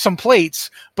not some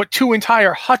plates, but two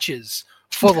entire hutches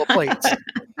full of plates.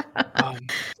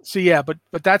 So yeah, but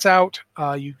that's out.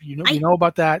 You know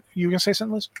about that. You were gonna say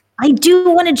something, Liz? I do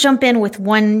want to jump in with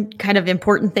one kind of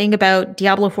important thing about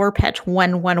Diablo 4 patch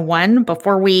 111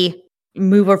 before we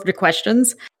move over to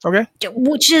questions. Okay.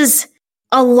 Which is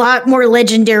a lot more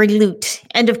legendary loot.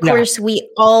 And of course, we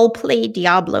all play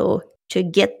Diablo to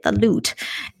get the loot.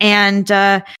 And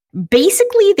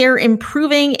basically, they're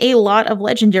improving a lot of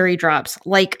legendary drops,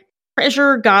 like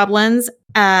treasure goblins.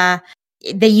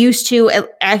 They used to,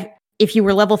 if you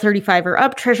were level 35 or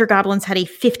up, treasure goblins had a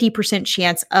 50%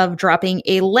 chance of dropping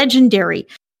a legendary.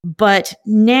 But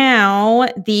now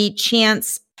the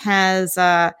chance has,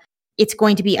 it's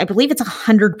going to be, I believe it's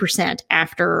 100%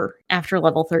 after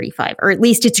level 35, or at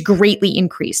least it's greatly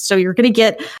increased. So you're going to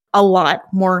get a lot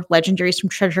more legendaries from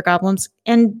treasure goblins.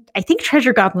 And I think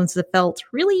treasure goblins have felt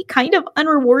really kind of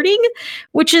unrewarding,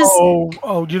 which is...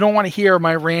 Oh, you don't want to hear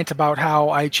my rant about how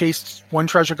I chased one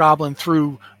treasure goblin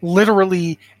through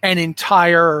literally an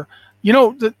entire,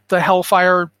 the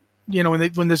Hellfire,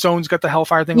 when the zone's got the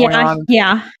Hellfire thing going on.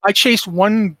 Yeah. I chased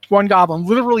one goblin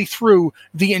literally through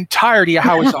the entirety of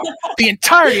Hawazar. The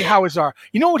entirety of Hawazar.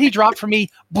 You know what he dropped for me?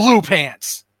 Blue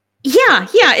pants. Yeah,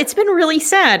 it's been really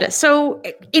sad. So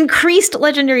increased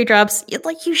legendary drops,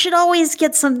 you should always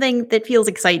get something that feels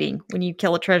exciting when you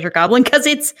kill a treasure goblin, because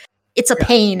it's a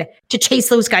pain to chase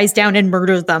those guys down and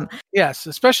murder them. Yes,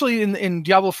 especially in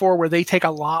Diablo 4 where they take a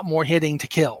lot more hitting to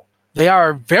kill. They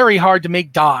are very hard to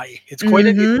make die. It's quite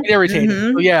irritating.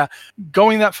 So yeah,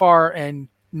 going that far and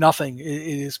nothing, it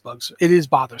is bugs. It is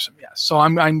bothersome, yes. So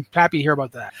I'm happy to hear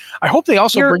about that. I hope they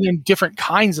also bring in different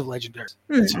kinds of legendaries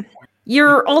at some point.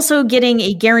 You're also getting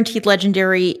a guaranteed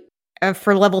legendary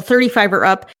for level 35 or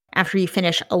up after you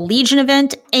finish a Legion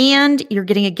event, and you're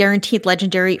getting a guaranteed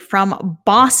legendary from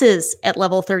bosses at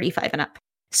level 35 and up.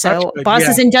 So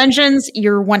bosses in dungeons,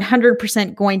 you're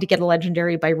 100% going to get a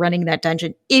legendary by running that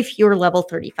dungeon if you're level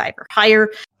 35 or higher.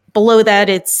 Below that,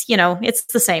 it's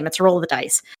the same. It's a roll of the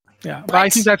dice. Yeah, but I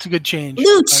think that's a good change.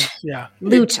 Loot.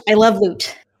 Loot. I love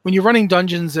loot. When you're running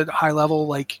dungeons at high level,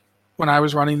 like when I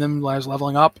was running them, when I was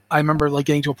leveling up, I remember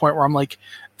getting to a point where I'm like,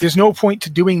 there's no point to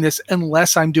doing this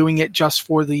unless I'm doing it just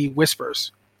for the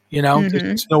whispers.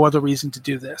 There's no other reason to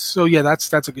do this. So yeah,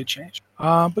 that's a good change.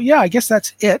 But yeah, I guess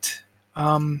that's it.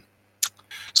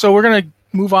 So we're going to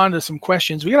move on to some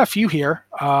questions. We got a few here.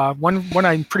 One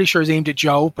I'm pretty sure is aimed at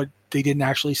Joe, but they didn't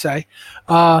actually say.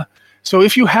 So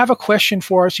if you have a question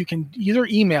for us, you can either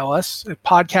email us at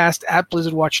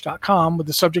podcast@blizzardwatch.com with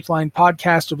the subject line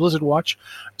podcast or Blizzard Watch,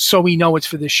 so we know it's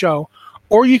for this show.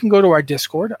 Or you can go to our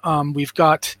Discord. We've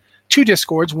got two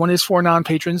Discords. One is for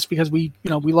non-patrons because we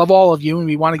love all of you and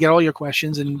we want to get all your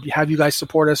questions and have you guys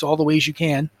support us all the ways you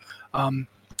can.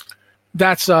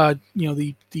 That's the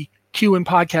Q and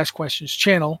Podcast Questions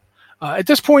channel. At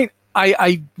this point,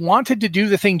 I wanted to do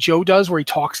the thing Joe does where he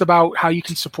talks about how you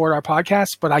can support our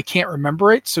podcast, but I can't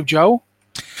remember it. So, Joe?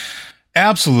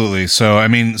 Absolutely. So, I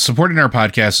mean, supporting our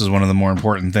podcast is one of the more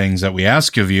important things that we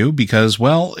ask of you because,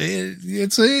 well,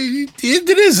 it's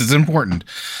important.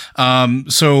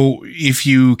 So if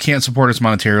you can't support us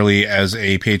monetarily as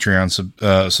a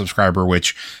Patreon subscriber,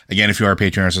 which again, if you are a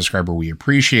Patreon subscriber, we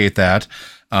appreciate that.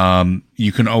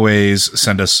 You can always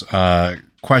send us,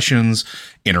 questions,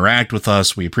 interact with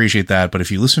us. We appreciate that. But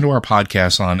if you listen to our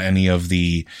podcast on any of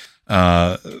the,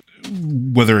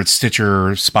 whether it's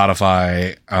Stitcher,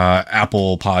 Spotify,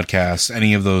 Apple Podcasts,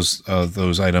 any of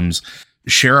those items,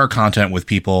 share our content with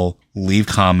people, leave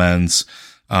comments,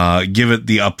 give it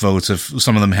the upvotes if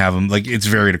some of them have them. Like, it's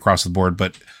varied across the board,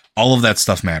 but all of that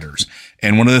stuff matters.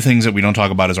 And one of the things that we don't talk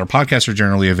about is our podcasts are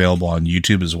generally available on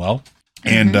YouTube as well.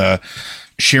 Mm-hmm. And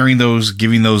sharing those,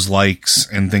 giving those likes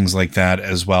and things like that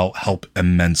as well help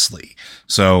immensely.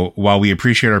 So while we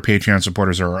appreciate our Patreon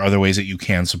supporters, there are other ways that you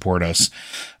can support us.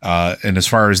 And as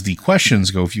far as the questions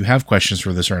go, if you have questions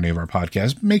for this or any of our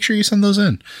podcasts, make sure you send those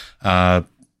in. Matt,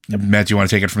 do you want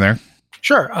to take it from there?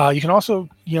 Sure. You can also,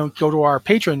 go to our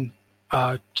Patreon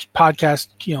podcast,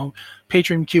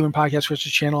 Patreon Q and Podcast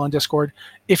Christian channel on Discord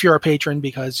if you're a patron,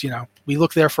 because we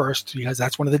look there first because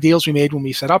that's one of the deals we made when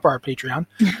we set up our Patreon.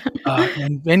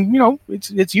 and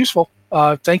it's useful.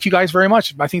 Thank you guys very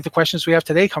much. I think the questions we have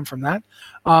today come from that.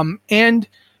 And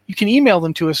you can email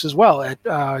them to us as well at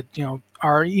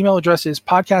our email address is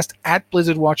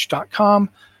podcast@blizzardwatch.com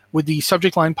with the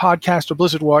subject line podcast or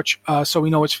Blizzard Watch, so we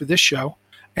know it's for this show.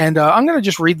 And I'm going to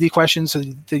just read the questions so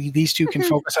these two can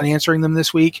focus on answering them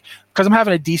this week because I'm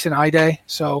having a decent eye day.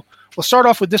 So we'll start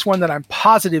off with this one that I'm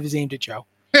positive is aimed at Joe.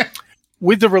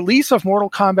 With the release of Mortal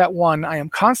Kombat 1, I am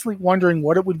constantly wondering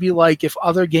what it would be like if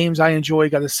other games I enjoy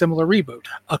got a similar reboot.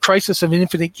 A crisis of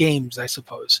infinite games, I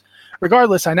suppose.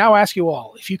 Regardless, I now ask you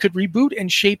all, if you could reboot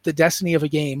and shape the destiny of a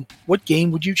game, what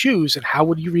game would you choose and how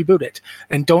would you reboot it?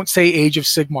 And don't say Age of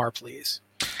Sigmar, please.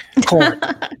 Corn.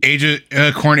 Age of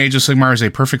Sigmar is a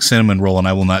perfect cinnamon roll, and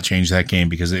I will not change that game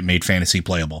because it made fantasy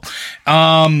playable.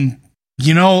 Some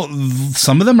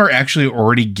of them are actually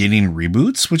already getting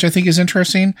reboots, which I think is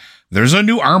interesting. There's a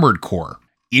new Armored Core.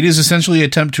 It is essentially an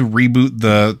attempt to reboot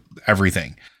the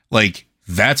everything. Like,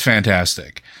 that's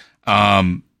fantastic.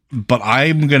 But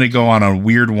I'm going to go on a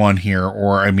weird one here,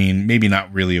 or I mean, maybe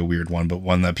not really a weird one, but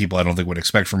one that people I don't think would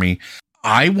expect from me.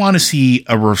 I want to see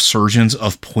a resurgence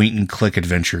of point-and-click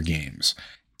adventure games.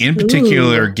 In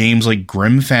particular, games like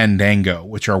Grim Fandango,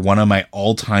 which are one of my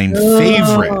all-time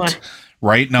favorite.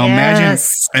 Right now,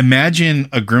 imagine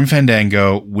a Grim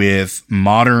Fandango with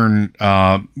modern,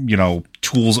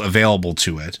 tools available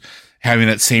to it, having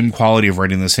that same quality of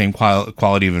writing, the same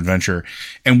quality of adventure.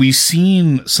 And we've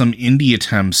seen some indie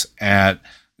attempts at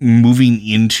moving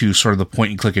into sort of the point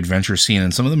and click adventure scene.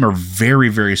 And some of them are very,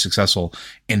 very successful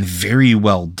and very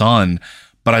well done.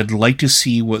 But I'd like to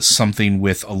see what something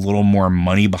with a little more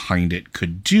money behind it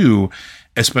could do,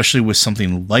 especially with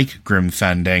something like Grim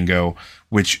Fandango,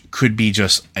 which could be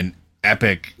just an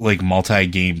epic, like,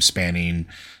 multi-game spanning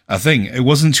thing. It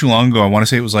wasn't too long ago. I want to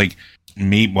say it was like,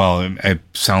 it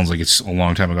sounds like it's a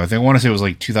long time ago. I want to say it was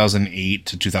like 2008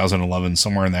 to 2011,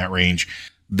 somewhere in that range.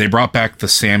 They brought back the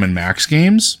Sam and Max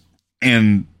games,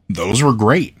 and those were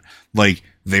great. Like,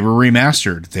 they were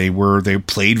remastered. They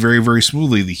played very, very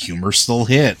smoothly. The humor still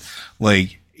hit.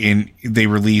 They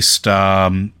released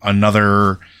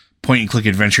another point and click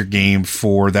adventure game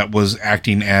that was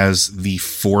acting as the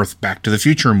fourth Back to the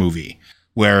Future movie,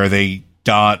 where they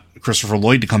got Christopher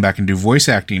Lloyd to come back and do voice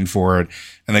acting for it.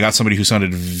 And they got somebody who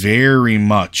sounded very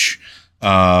much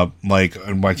why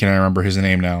can't I remember his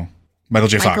name now? Michael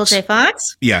J.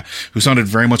 Fox? Yeah, who sounded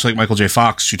very much like Michael J.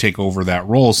 Fox to take over that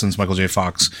role since Michael J.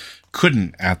 Fox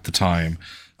couldn't at the time.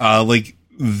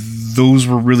 Those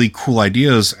were really cool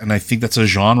ideas, and I think that's a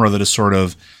genre that has sort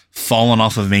of fallen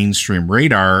off of mainstream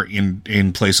radar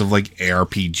in place of like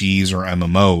ARPGs or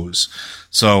MMOs.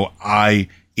 So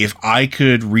if I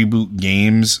could reboot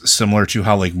games similar to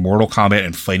how like Mortal Kombat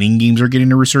and fighting games are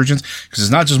getting a resurgence, because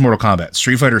it's not just Mortal Kombat.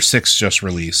 Street Fighter 6 just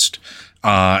released,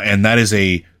 and that is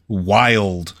a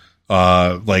wild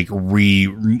I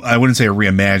wouldn't say a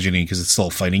reimagining because it's still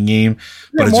a fighting game,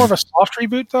 but it's more of a soft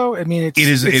reboot though. I mean, it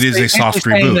is a soft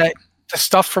reboot. That the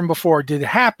stuff from before did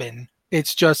happen.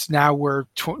 It's just now we're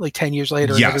 10 years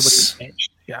later. Yes. And everybody's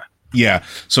changed. Yeah. Yeah.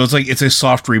 So it's a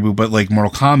soft reboot, but like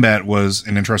Mortal Kombat was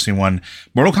an interesting one.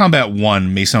 Mortal Kombat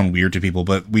 1 may sound weird to people,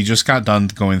 but we just got done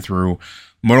going through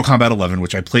Mortal Kombat 11,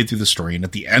 which I played through the story. And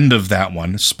at the end of that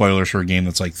one, spoilers for a game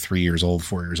that's like 4 years old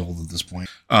at this point.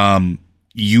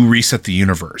 You reset the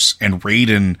universe, and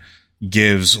Raiden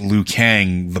gives Liu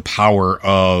Kang the power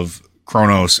of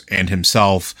Kronos and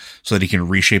himself so that he can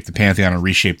reshape the pantheon and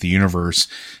reshape the universe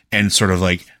and sort of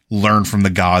like learn from the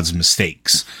gods'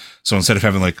 mistakes. So instead of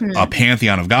having like a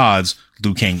pantheon of gods,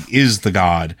 Liu Kang is the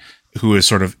god who is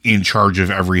sort of in charge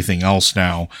of everything else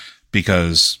now,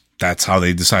 because that's how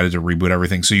they decided to reboot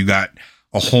everything. So you got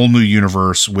a whole new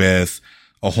universe with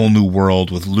a whole new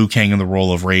world with Liu Kang in the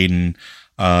role of Raiden,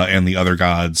 and the other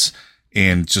gods,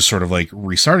 and just sort of like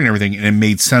restarting everything. And it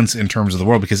made sense in terms of the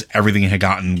world because everything had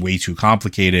gotten way too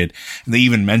complicated. And they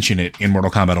even mention it in Mortal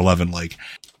Kombat 11, like,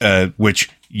 which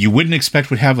you wouldn't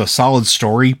expect would have a solid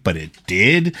story, but it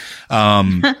did. It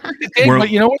did,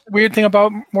 but you know what the weird thing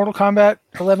about Mortal Kombat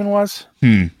 11 was?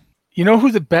 You know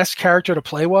who the best character to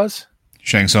play was?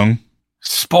 Shang Tsung?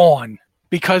 Spawn.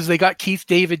 Because they got Keith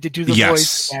David to do the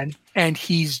voice again, and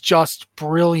he's just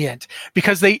brilliant.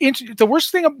 Because the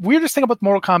weirdest thing about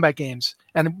Mortal Kombat games,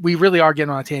 and we really are getting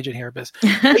on a tangent here, Biz,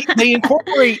 they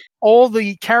incorporate all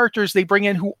the characters they bring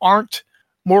in who aren't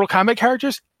Mortal Kombat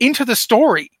characters into the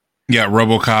story. Yeah,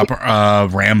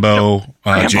 RoboCop, Rambo,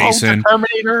 Jason,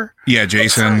 Terminator. Yeah,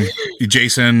 Jason,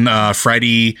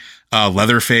 Freddy,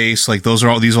 Leatherface. Like these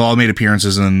are all made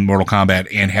appearances in Mortal Kombat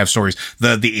and have stories.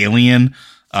 The alien.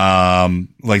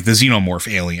 Like the xenomorph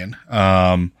alien,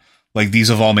 like these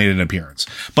have all made an appearance,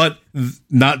 but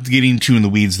not getting too in the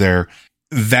weeds there.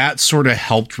 That sort of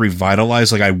helped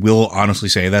revitalize. Like I will honestly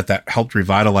say that helped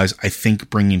revitalize, I think,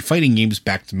 bringing fighting games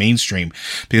back to mainstream,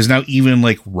 because now even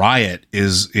like Riot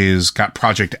is got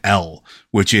Project L,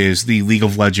 which is the League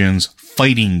of Legends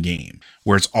fighting game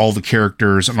where it's all the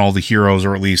characters and all the heroes,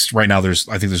 or at least right now I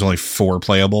think there's only 4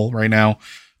 playable right now,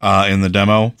 in the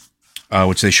demo.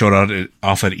 Which they showed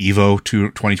off at EVO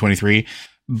 2023.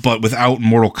 But without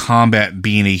Mortal Kombat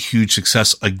being a huge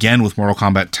success again with Mortal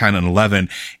Kombat 10 and 11,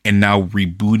 and now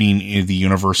rebooting the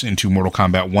universe into Mortal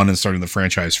Kombat 1 and starting the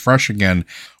franchise fresh again,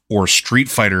 or Street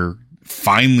Fighter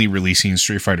finally releasing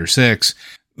Street Fighter 6,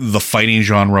 the fighting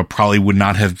genre probably would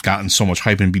not have gotten so much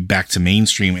hype and be back to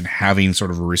mainstream and having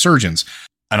sort of a resurgence.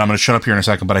 And I'm going to shut up here in a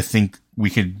second, but I think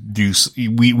we're due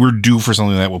for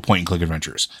something like that with point and click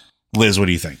adventures. Liz, what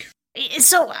do you think?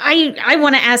 So I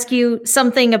want to ask you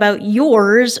something about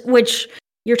yours, which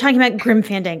you're talking about Grim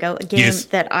Fandango, a game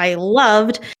that I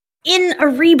loved. In a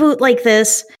reboot like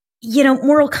this,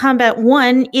 Mortal Kombat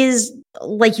 1 is,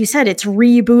 like you said, it's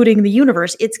rebooting the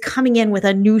universe. It's coming in with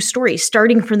a new story,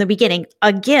 starting from the beginning.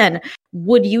 Again,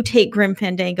 would you take Grim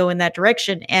Fandango in that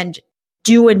direction and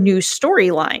do a new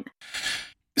storyline?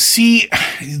 See,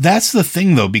 that's the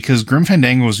thing though, because Grim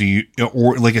Fandango was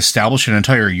established an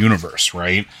entire universe,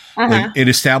 right? Like it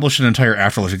established an entire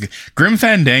afterlife. Grim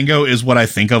Fandango is what I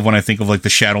think of when I think of like the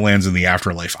Shadowlands and the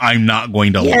afterlife. I'm not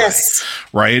going to lie,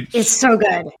 right? It's so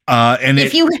good. And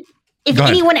if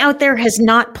anyone out there has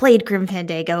not played Grim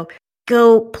Fandango,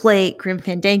 go play Grim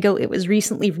Fandango. It was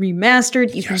recently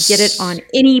remastered. You can get it on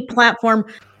any platform.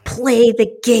 Play the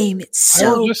game. It's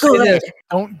so good.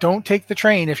 Don't take the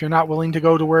train if you're not willing to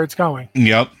go to where it's going.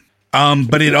 Yep.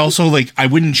 But it also, like, I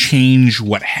wouldn't change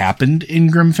what happened in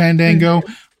Grim Fandango.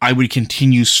 Mm-hmm. I would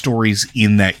continue stories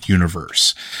in that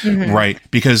universe, right?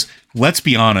 Because let's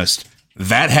be honest,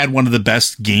 that had one of the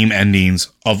best game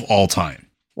endings of all time.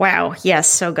 Wow.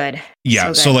 Yes. So good.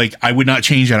 Yeah. So like, I would not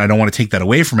change that. I don't want to take that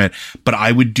away from it, but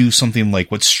I would do something like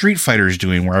what Street Fighter is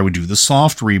doing, where I would do the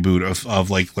soft reboot of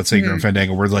like, let's say Grim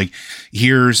Fandango, where like,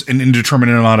 here's an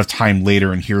indeterminate amount of time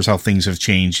later, and here's how things have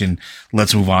changed, and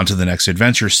let's move on to the next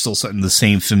adventure, still set in the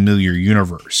same familiar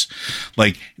universe.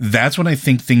 Like, that's when I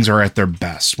think things are at their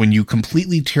best. When you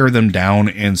completely tear them down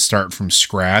and start from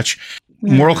scratch.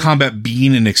 Mortal Kombat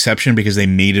being an exception because they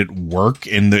made it work,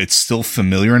 and it's still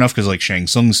familiar enough because like Shang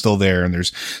Tsung's still there, and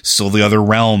there's still the other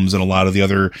realms, and a lot of the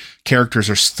other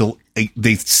characters are still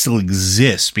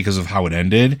exist because of how it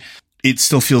ended. It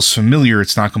still feels familiar.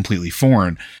 It's not completely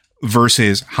foreign.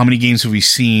 Versus how many games have we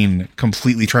seen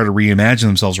completely try to reimagine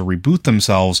themselves or reboot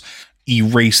themselves,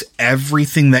 erase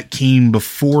everything that came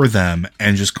before them,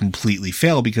 and just completely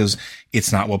fail because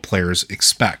it's not what players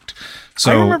expect. So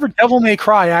I remember Devil May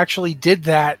Cry actually did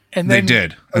that, and then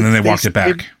they walked it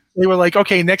back. They were like,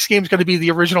 "Okay, next game's going to be the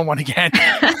original one again."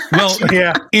 Well,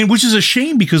 yeah, and which is a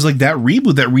shame because like that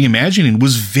reboot, that reimagining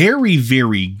was very,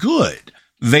 very good.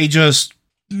 They just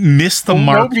missed the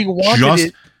mark. Nobody wanted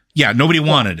it. Yeah, nobody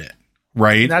wanted it,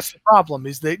 right? And that's the problem,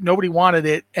 is that nobody wanted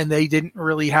it, and they didn't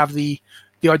really have the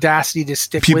audacity to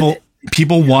stick with it.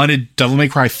 People wanted Devil May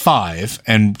Cry 5,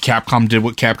 and Capcom did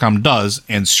what Capcom does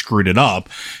and screwed it up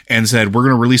and said, we're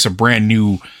going to release a brand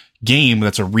new game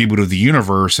that's a reboot of the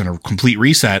universe and a complete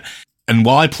reset. And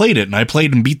while I played it, and I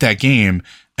played and beat that game,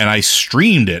 and I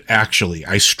streamed it. Actually,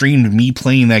 I streamed me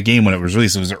playing that game when it was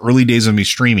released. It was the early days of me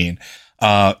streaming,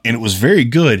 and it was very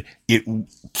good. It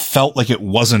felt like it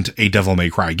wasn't a Devil May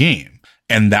Cry game,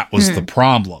 and that was the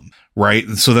problem. Right.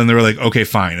 And so then they were like, okay,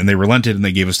 fine. And they relented and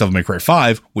they gave us Devil May Cry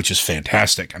 5, which is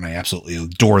fantastic. And I absolutely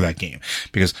adore that game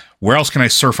because where else can I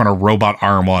surf on a robot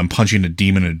arm while I'm punching a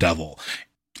demon and a devil?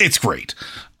 It's great.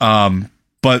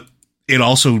 But it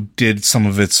also did some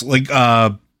of its like,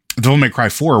 Devil May Cry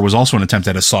 4 was also an attempt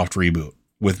at a soft reboot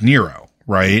with Nero.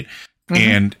 Right.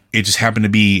 And it just happened to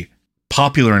be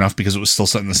popular enough because it was still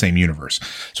set in the same universe.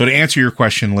 So to answer your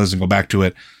question, Liz, and go back to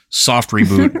it, soft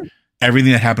reboot.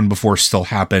 Everything that happened before still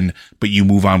happened, but you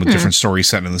move on with different stories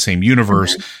set in the same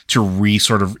universe to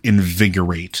sort of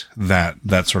invigorate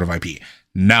that sort of IP.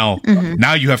 Now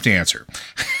you have to answer.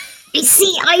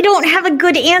 See, I don't have a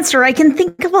good answer. I can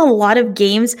think of a lot of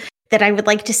games that I would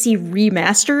like to see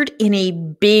remastered in a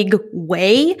big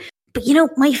way. But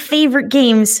my favorite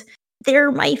games,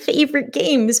 they're my favorite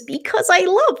games because I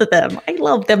love them. I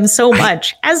love them so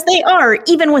much as they are,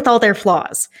 even with all their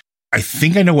flaws. I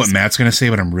think I know what Matt's going to say,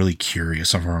 but I'm really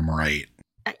curious if I'm right.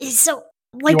 So,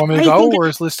 you want me to go, or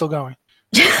is Liz still going?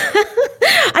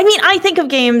 I mean, I think of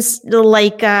games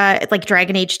like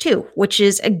Dragon Age 2, which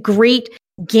is a great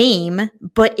game,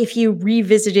 but if you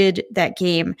revisited that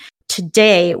game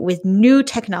today with new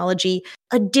technology,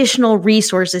 additional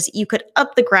resources, you could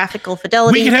up the graphical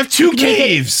fidelity. We could have 2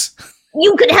 caves.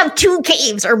 You could have 2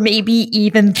 caves, or maybe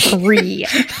even 3.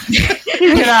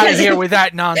 Get out of here with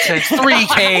that nonsense. 3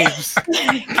 caves.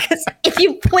 Because if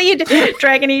you played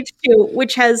Dragon Age 2,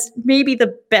 which has maybe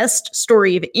the best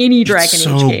story of any Dragon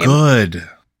Age game. Good.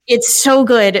 It's so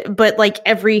good, but like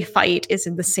every fight is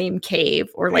in the same cave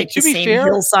or like the same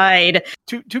hillside.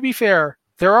 To be fair,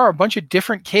 there are a bunch of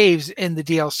different caves in the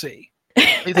DLC.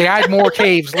 They add more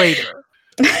caves later.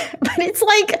 But it's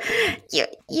like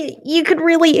you could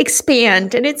really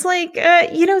expand, and it's like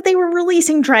they were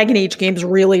releasing Dragon Age games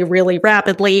really, really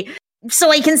rapidly, so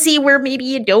I can see where maybe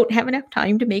you don't have enough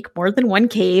time to make more than 1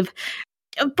 cave,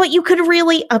 but you could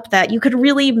really up that. You could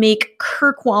really make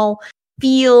Kirkwall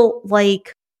feel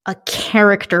like a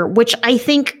character, which I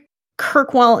think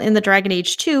Kirkwall in the Dragon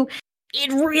Age 2,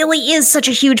 it really is such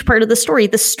a huge part of the story.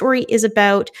 The story is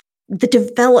about the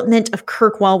development of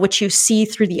Kirkwall, which you see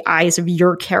through the eyes of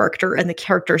your character and the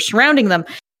characters surrounding them.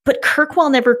 But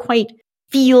Kirkwall never quite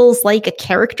feels like a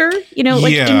character, in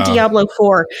Diablo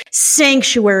 4,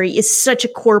 Sanctuary is such a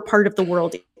core part of the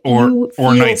world. Or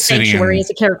Night City Sanctuary as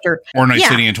a character. Or Night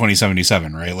City in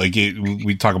 2077, right? Like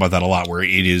we talk about that a lot, where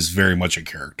it is very much a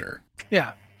character.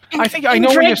 Yeah. I know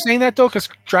when you're saying that, though, because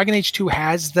Dragon Age 2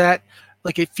 has that.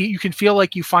 Like you can feel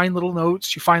like you find little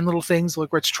notes, you find little things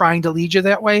like where it's trying to lead you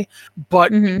that way.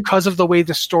 But because of the way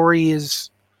the story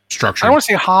is structured, I don't want to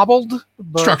say hobbled,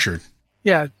 but structured.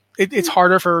 Yeah, it's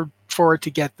harder for it to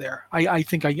get there. I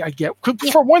think I get.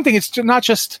 For one thing, it's not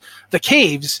just the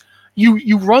caves.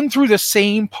 You run through the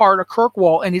same part of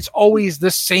Kirkwall, and it's always the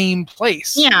same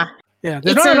place. Yeah.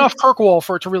 There's not enough Kirkwall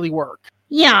for it to really work.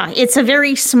 Yeah, it's a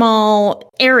very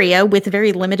small area with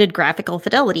very limited graphical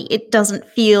fidelity. It doesn't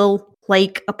feel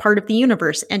like a part of the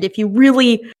universe. And if you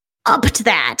really upped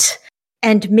that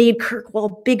and made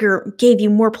Kirkwall bigger, gave you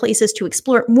more places to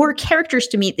explore, more characters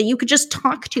to meet that you could just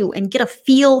talk to and get a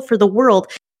feel for the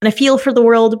world, and a feel for the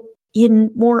world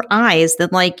in more eyes than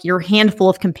like your handful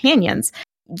of companions,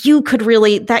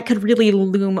 that could really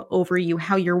loom over you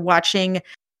how you're watching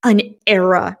an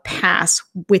era pass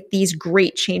with these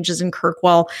great changes in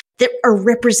Kirkwall that are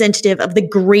representative of the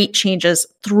great changes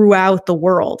throughout the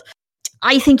world.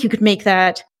 I think you could make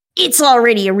that. It's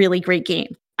already a really great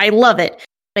game. I love it.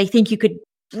 But I think you could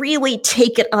really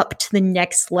take it up to the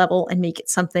next level and make it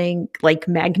something like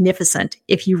magnificent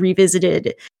if you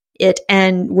revisited it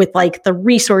and with like the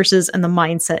resources and the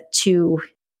mindset to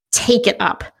take it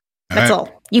up. That's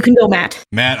all. You can go, Matt.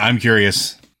 Matt, I'm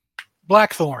curious.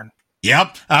 Blackthorn.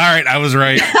 Yep. All right. I was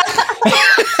right.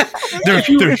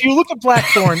 If you look at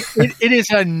Blackthorn, it is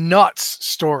a nuts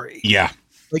story. Yeah.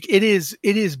 Like it is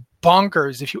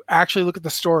bonkers if you actually look at the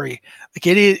story. Like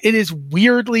it is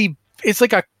weirdly, it's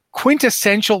like a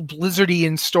quintessential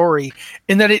Blizzardian story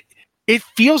in that it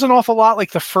feels an awful lot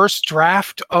like the first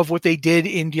draft of what they did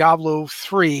in Diablo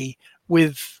 3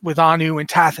 with Anu and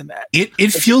Tathamet.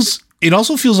 It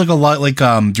also feels like a lot like do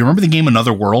you remember the game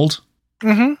Another World?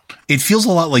 Mm-hmm. It feels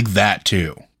a lot like that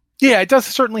too. Yeah, it does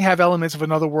certainly have elements of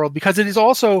Another World because it is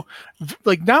also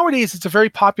like nowadays it's a very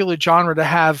popular genre to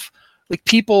have like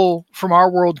people from our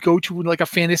world go to like a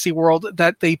fantasy world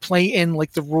that they play in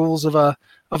like the rules of a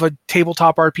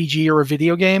tabletop RPG or a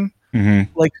video game,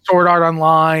 like Sword Art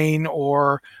Online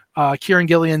or Kieran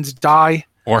Gillian's Die.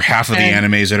 Or half of the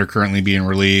animes that are currently being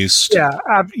released.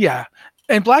 Yeah.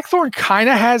 And Blackthorn kind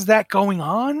of has that going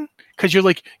on, because you're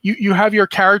like, you have your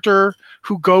character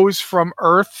who goes from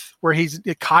Earth, where he's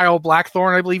Kyle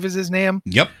Blackthorn, I believe is his name.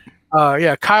 Yep.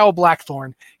 Kyle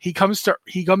Blackthorn. He comes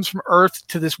from Earth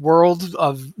to this world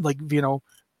of, like,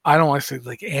 I don't want to say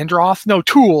like Androth. No,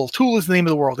 Tool. Tool is the name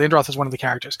of the world. Androth is one of the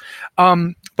characters.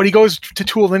 But he goes to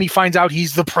Tool, then he finds out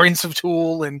he's the prince of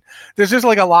Tool, and there's just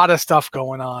like a lot of stuff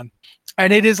going on.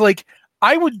 And it is like,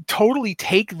 I would totally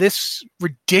take this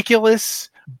ridiculous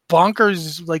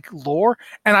bonkers like lore,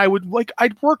 and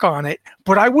I'd work on it,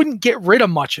 but I wouldn't get rid of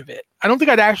much of it. I don't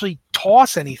think I'd actually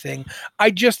toss anything.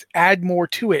 I'd just add more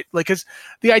to it. Like, cause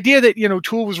the idea that,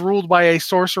 Tool was ruled by a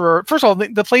sorcerer. First of all,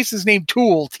 the place is named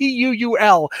Tool,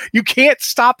 Tuul. You can't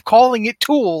stop calling it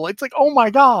Tool. It's like, oh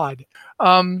my God.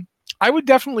 I would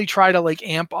definitely try to like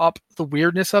amp up the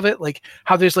weirdness of it. Like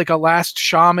how there's like a last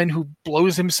shaman who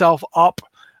blows himself up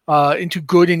into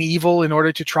good and evil in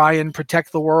order to try and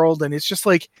protect the world. And it's just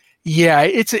like, yeah,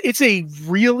 it's a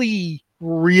really,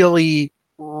 really,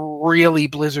 really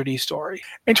Blizzard-y story.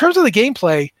 In terms of the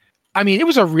gameplay, I mean, it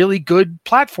was a really good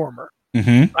platformer.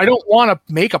 Mm-hmm. I don't want to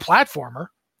make a platformer,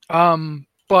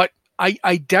 but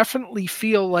I definitely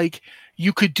feel like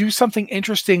you could do something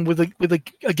interesting with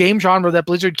a game genre that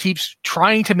Blizzard keeps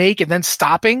trying to make and then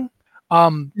stopping.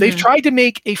 They've tried to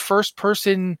make a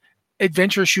first-person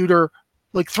adventure shooter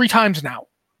like 3 times now.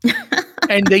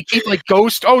 And they keep like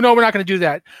Ghost. Oh no, we're not going to do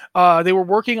that. They were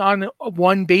working on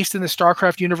one based in the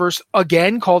StarCraft universe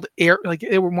again called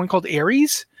one called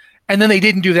Ares, and then they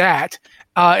didn't do that.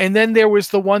 And then there was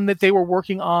the one that they were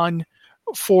working on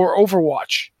for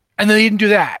Overwatch, and then they didn't do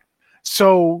that.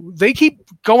 So they keep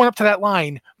going up to that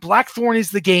line. Blackthorn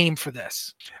is the game for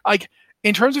this. Like,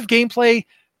 in terms of gameplay,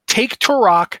 take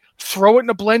Turok, throw it in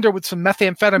a blender with some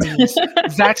methamphetamines.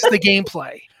 That's the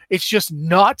gameplay. It's just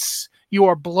nuts. You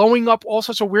are blowing up all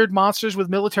sorts of weird monsters with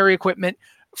military equipment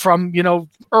from,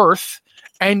 Earth.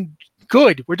 And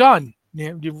good, we're done.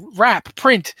 You wrap,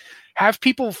 print, have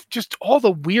people, just all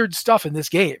the weird stuff in this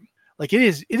game. Like, it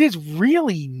is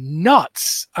really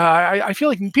nuts. I feel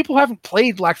like people who haven't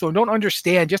played Blackthorn don't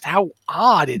understand just how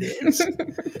odd it is.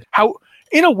 How,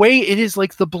 in a way, it is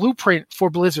like the blueprint for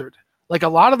Blizzard. Like, a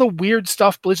lot of the weird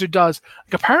stuff Blizzard does.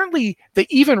 Like, apparently, they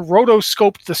even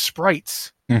rotoscoped the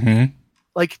sprites. Mm-hmm.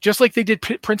 Like, just like they did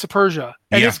Prince of Persia.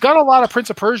 And it's got a lot of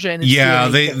Prince of Persia in it. Yeah,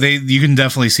 you can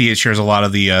definitely see it shares a lot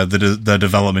of the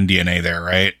development DNA there,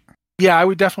 right? Yeah, I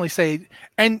would definitely say.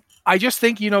 And I just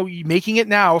think, making it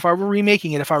now, if I were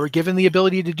remaking it, if I were given the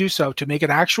ability to do so, to make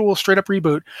an actual straight up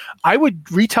reboot, I would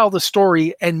retell the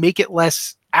story and make it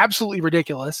less absolutely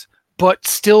ridiculous, but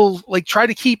still like try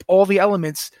to keep all the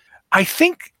elements.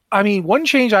 One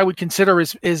change I would consider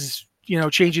is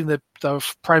changing the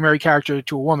primary character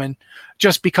to a woman,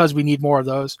 just because we need more of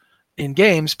those in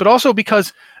games, but also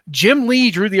because Jim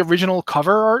Lee drew the original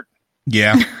cover art.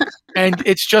 Yeah. And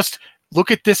it's just, look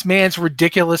at this man's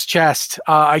ridiculous chest.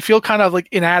 I feel kind of like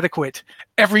inadequate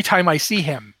every time I see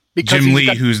him. Because Jim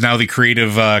Lee, who's now the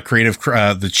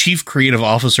the chief creative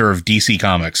officer of DC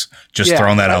Comics. Just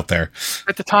throwing that out there.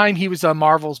 At the time, he was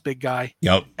Marvel's big guy.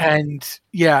 Yep. And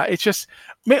yeah, it's just,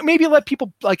 maybe let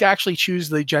people like actually choose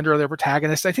the gender of their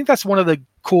protagonist. I think that's one of the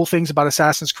cool things about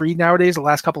Assassin's Creed nowadays. The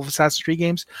last couple of Assassin's Creed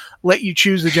games let you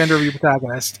choose the gender of your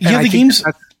protagonist. Yeah, the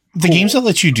games that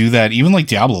let you do that, even like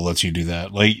Diablo lets you do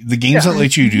that. Like, the games that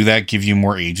let you do that give you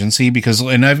more agency, because,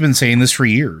 and I've been saying this for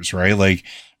years, right? Like,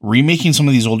 remaking some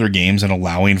of these older games and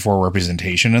allowing for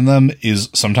representation in them is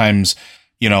sometimes,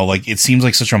 like, it seems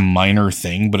like such a minor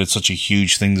thing, but it's such a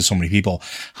huge thing to so many people.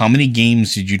 How many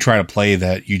games did you try to play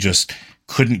that you just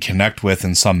couldn't connect with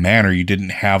in some manner? You didn't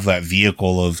have that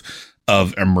vehicle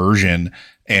of immersion,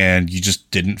 and you just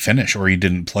didn't finish, or you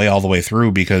didn't play all the way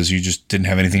through because you just didn't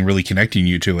have anything really connecting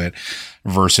you to it,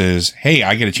 versus, hey,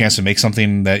 I get a chance to make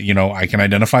something that, I can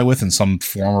identify with in some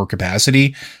form or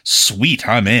capacity. Sweet,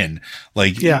 I'm in.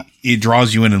 Like, it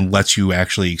draws you in and lets you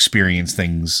actually experience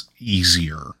things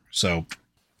easier. So,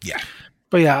 yeah.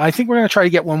 But yeah, I think we're going to try to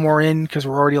get one more in because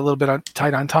we're already a little bit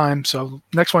tight on time. So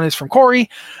next one is from Corey.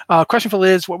 Question for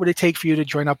Liz: what would it take for you to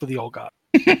join up with the old god?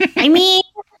 I mean,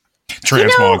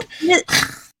 transmog.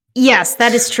 Yes,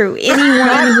 that is true.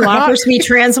 Anyone who offers me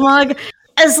transmog,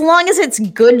 as long as it's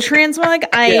good transmog,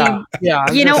 I'm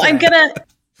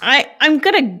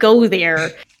gonna go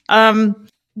there.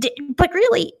 But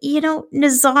really,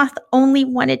 N'Zoth only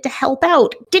wanted to help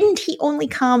out. Didn't he only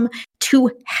come to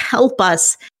help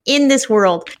us in this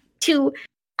world?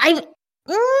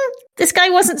 This guy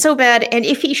wasn't so bad, and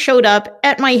if he showed up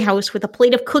at my house with a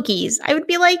plate of cookies, I would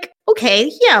be like, okay,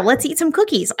 yeah, let's eat some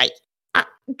cookies.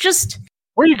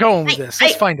 Where are you going with this?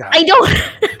 Let's find out. I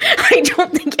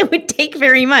don't think it would take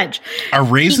very much. Are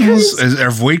raisins?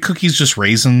 Are void cookies just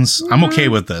raisins? I'm okay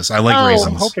with this. I like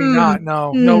raisins. I'm hoping not.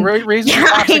 No, raisins are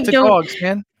toxic to dogs,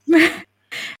 man.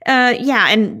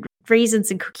 And raisins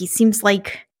and cookies seems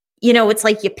like, it's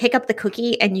like you pick up the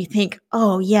cookie and you think,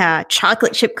 oh yeah,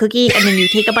 chocolate chip cookie, and then you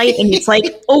take a bite and it's like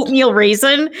oatmeal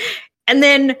raisin, and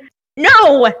then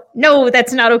no,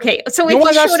 that's not okay. So if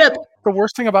you showed up, the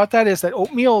worst thing about that is that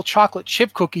oatmeal chocolate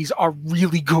chip cookies are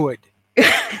really good.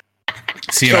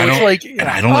 See, so I don't like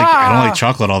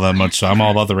chocolate all that much, so I'm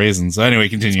all about the raisins. So anyway,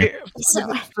 continue.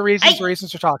 The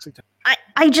raisins are toxic.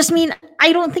 I just mean,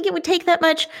 I don't think it would take that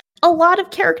much. A lot of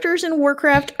characters in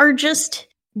Warcraft are just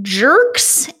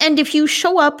jerks, and if you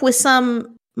show up with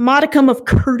some modicum of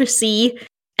courtesy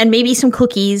and maybe some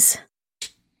cookies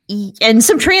and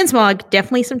some transmog,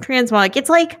 definitely some transmog, it's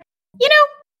like,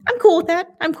 I'm cool with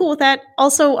that.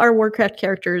 Also, our Warcraft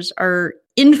characters are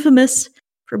infamous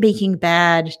for making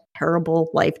bad,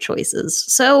 terrible life choices.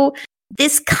 So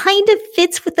this kind of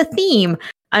fits with the theme.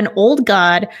 An old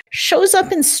god shows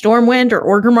up in Stormwind or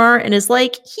Orgrimmar and is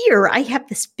like, here, I have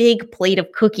this big plate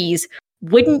of cookies.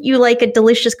 Wouldn't you like a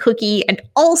delicious cookie? And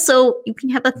also, you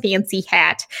can have a fancy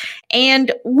hat.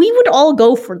 And we would all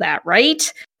go for that,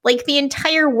 right? Like, the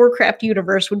entire Warcraft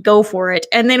universe would go for it,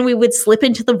 and then we would slip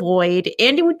into the void,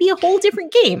 and it would be a whole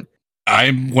different game.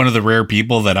 I'm one of the rare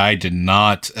people that I did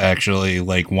not actually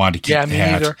want to keep the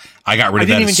hat. Neither. I got rid of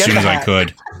that as soon as I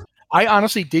could. I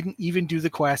honestly didn't even do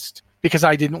the quest because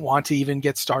I didn't want to even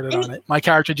get started on it. My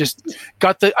character just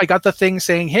got the thing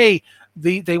saying, "Hey,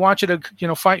 they want you to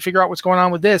figure out what's going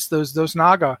on with those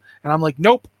Naga," and I'm like,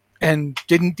 "Nope," and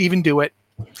didn't even do it.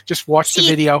 Just watched the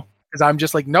video. Because I'm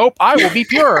just like, nope, I will be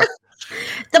pure.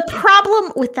 The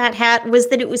problem with that hat was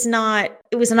that it was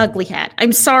an ugly hat.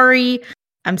 I'm sorry.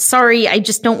 I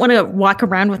just don't want to walk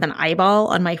around with an eyeball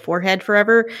on my forehead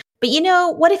forever. But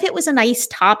what if it was a nice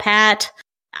top hat?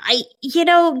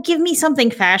 Give me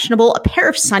something fashionable. A pair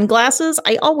of sunglasses.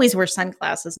 I always wear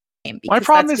sunglasses. My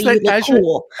problem is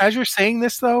that as you're saying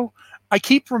this, though, I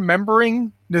keep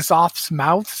remembering N'Zoth's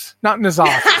mouths. Not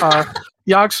N'Zoth.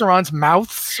 Yogg-Saron's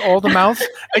mouths, all the mouths.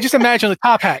 I just imagine the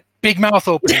top hat, big mouth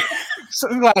opening.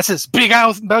 Sunglasses, big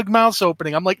mouth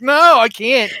opening. I'm like, no, I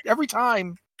can't. Every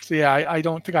time. So yeah, I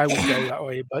don't think I would go that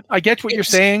way. But I get what you're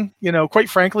saying.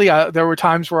 Quite frankly, there were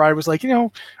times where I was like,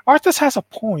 Arthas has a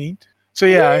point. So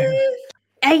yeah.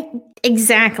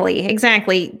 Exactly.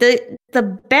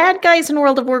 The bad guys in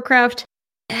World of Warcraft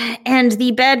and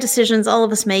the bad decisions all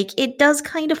of us make, it does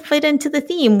kind of fit into the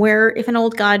theme where if an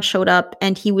old god showed up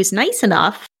and he was nice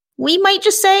enough, we might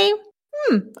just say,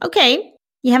 okay,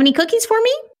 you have any cookies for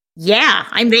me? Yeah,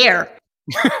 I'm there.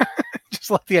 Just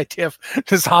like the idea of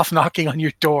N'Zoth knocking on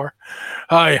your door.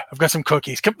 Hi, I've got some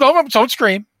cookies. Don't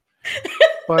scream.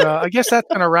 But I guess that's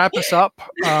going to wrap us up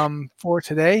for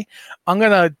today. I'm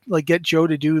going to get Joe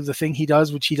to do the thing he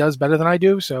does, which he does better than I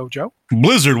do. So, Joe?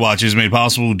 Blizzard Watch is made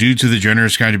possible due to the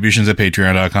generous contributions at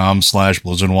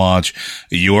patreon.com/BlizzardWatch.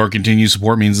 Your continued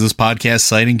support means this podcast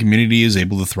site and community is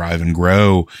able to thrive and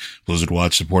grow. Blizzard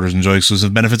Watch supporters enjoy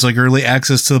exclusive benefits like early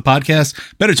access to the podcast,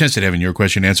 better chance at having your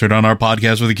question answered on our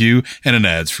podcast with a queue, and an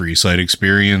ads-free site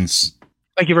experience.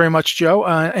 Thank you very much, Joe.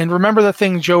 And remember the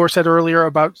thing Joe said earlier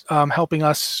about helping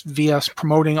us via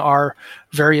promoting our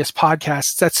various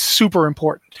podcasts. That's super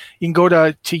important. You can go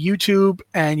to YouTube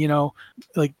and,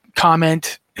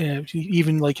 comment,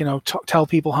 even tell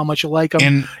people how much you like them.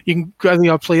 And you can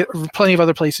go plenty of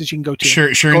other places you can go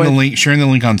to. Sharing the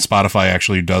link on Spotify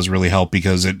actually does really help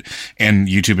because and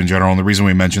YouTube in general. And the reason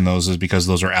we mention those is because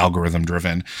those are algorithm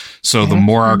driven. So the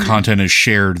more our content is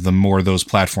shared, the more those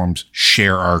platforms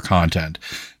share our content.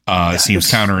 It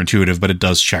seems counterintuitive, but it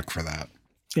does check for that.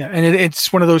 Yeah, and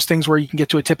it's one of those things where you can get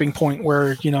to a tipping point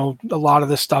where, a lot of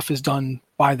this stuff is done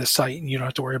by the site and you don't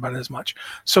have to worry about it as much.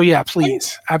 So yeah,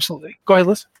 please. Absolutely. Go ahead,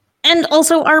 Liz. And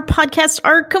also our podcasts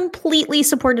are completely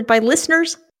supported by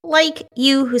listeners like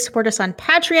you who support us on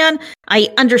Patreon.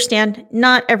 I understand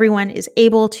not everyone is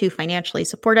able to financially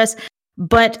support us,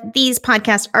 but these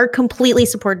podcasts are completely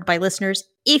supported by listeners.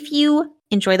 If you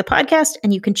enjoy the podcast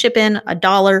and you can chip in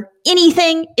 $1,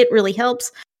 anything, it really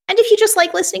helps. And if you just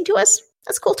like listening to us,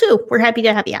 that's cool too. We're happy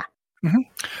to have you. Mm-hmm.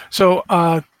 So,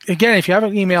 again, if you have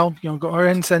an email, go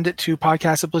ahead and send it to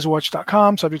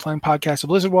podcast@blizzardwatch.com, subject line podcast of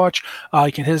Blizzard Watch.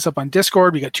 You can hit us up on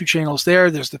Discord. We got 2 channels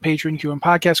there. There's the Patreon Q and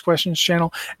Podcast Questions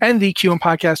channel and the Q and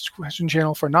Podcast Question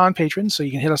channel for non-patrons. So you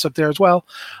can hit us up there as well.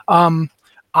 I'm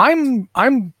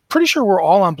pretty sure we're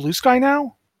all on Blue Sky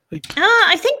now.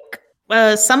 I think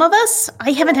some of us. I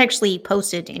haven't actually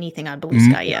posted anything on Blue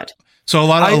Sky yet. So a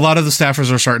lot of the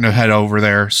staffers are starting to head over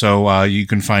there, so you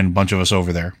can find a bunch of us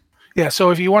over there. Yeah, so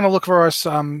if you want to look for us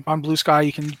on Blue Sky,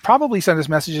 you can probably send us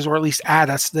messages or at least add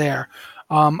us there.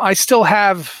 I still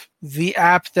have the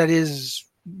app that is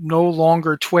no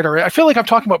longer Twitter. I feel like I'm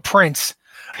talking about Prince,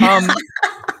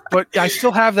 but I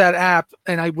still have that app,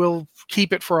 and I will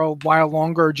keep it for a while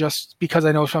longer just because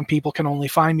I know some people can only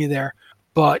find me there.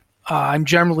 But I'm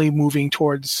generally moving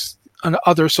towards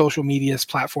other social media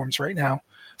platforms right now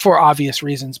for obvious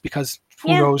reasons, because who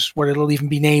knows what it'll even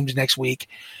be named next week.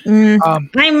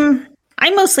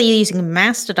 I'm mostly using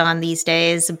Mastodon these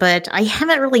days, but I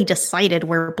haven't really decided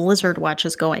where Blizzard Watch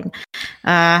is going.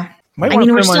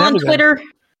 We're still on Twitter.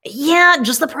 Yeah,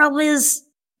 just the problem is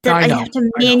that I have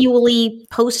to manually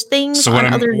post things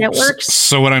on other networks.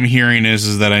 So what I'm hearing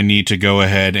is that I need to go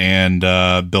ahead and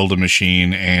build a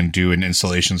machine and do an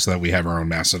installation so that we have our own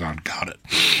Mastodon. Got it.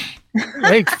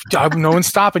 Hey, no one's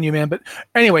stopping you, man. But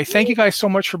anyway, thank you guys so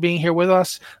much for being here with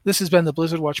us. This has been the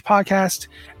Blizzard Watch podcast,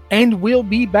 and we'll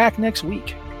be back next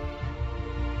week.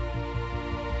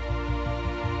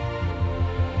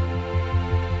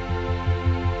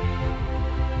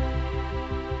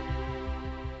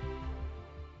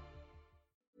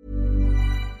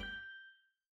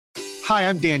 Hi,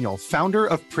 I'm Daniel, founder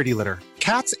of Pretty Litter.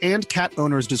 Cats and cat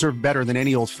owners deserve better than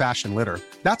any old-fashioned litter.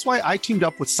 That's why I teamed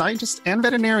up with scientists and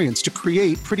veterinarians to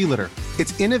create Pretty Litter.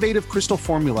 Its innovative crystal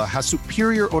formula has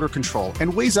superior odor control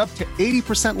and weighs up to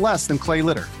 80% less than clay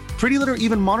litter. Pretty Litter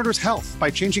even monitors health by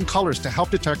changing colors to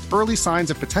help detect early signs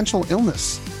of potential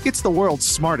illness. It's the world's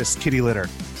smartest kitty litter.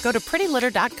 Go to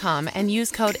prettylitter.com and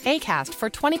use code ACAST for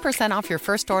 20% off your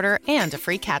first order and a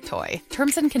free cat toy.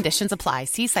 Terms and conditions apply.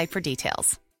 See site for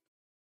details.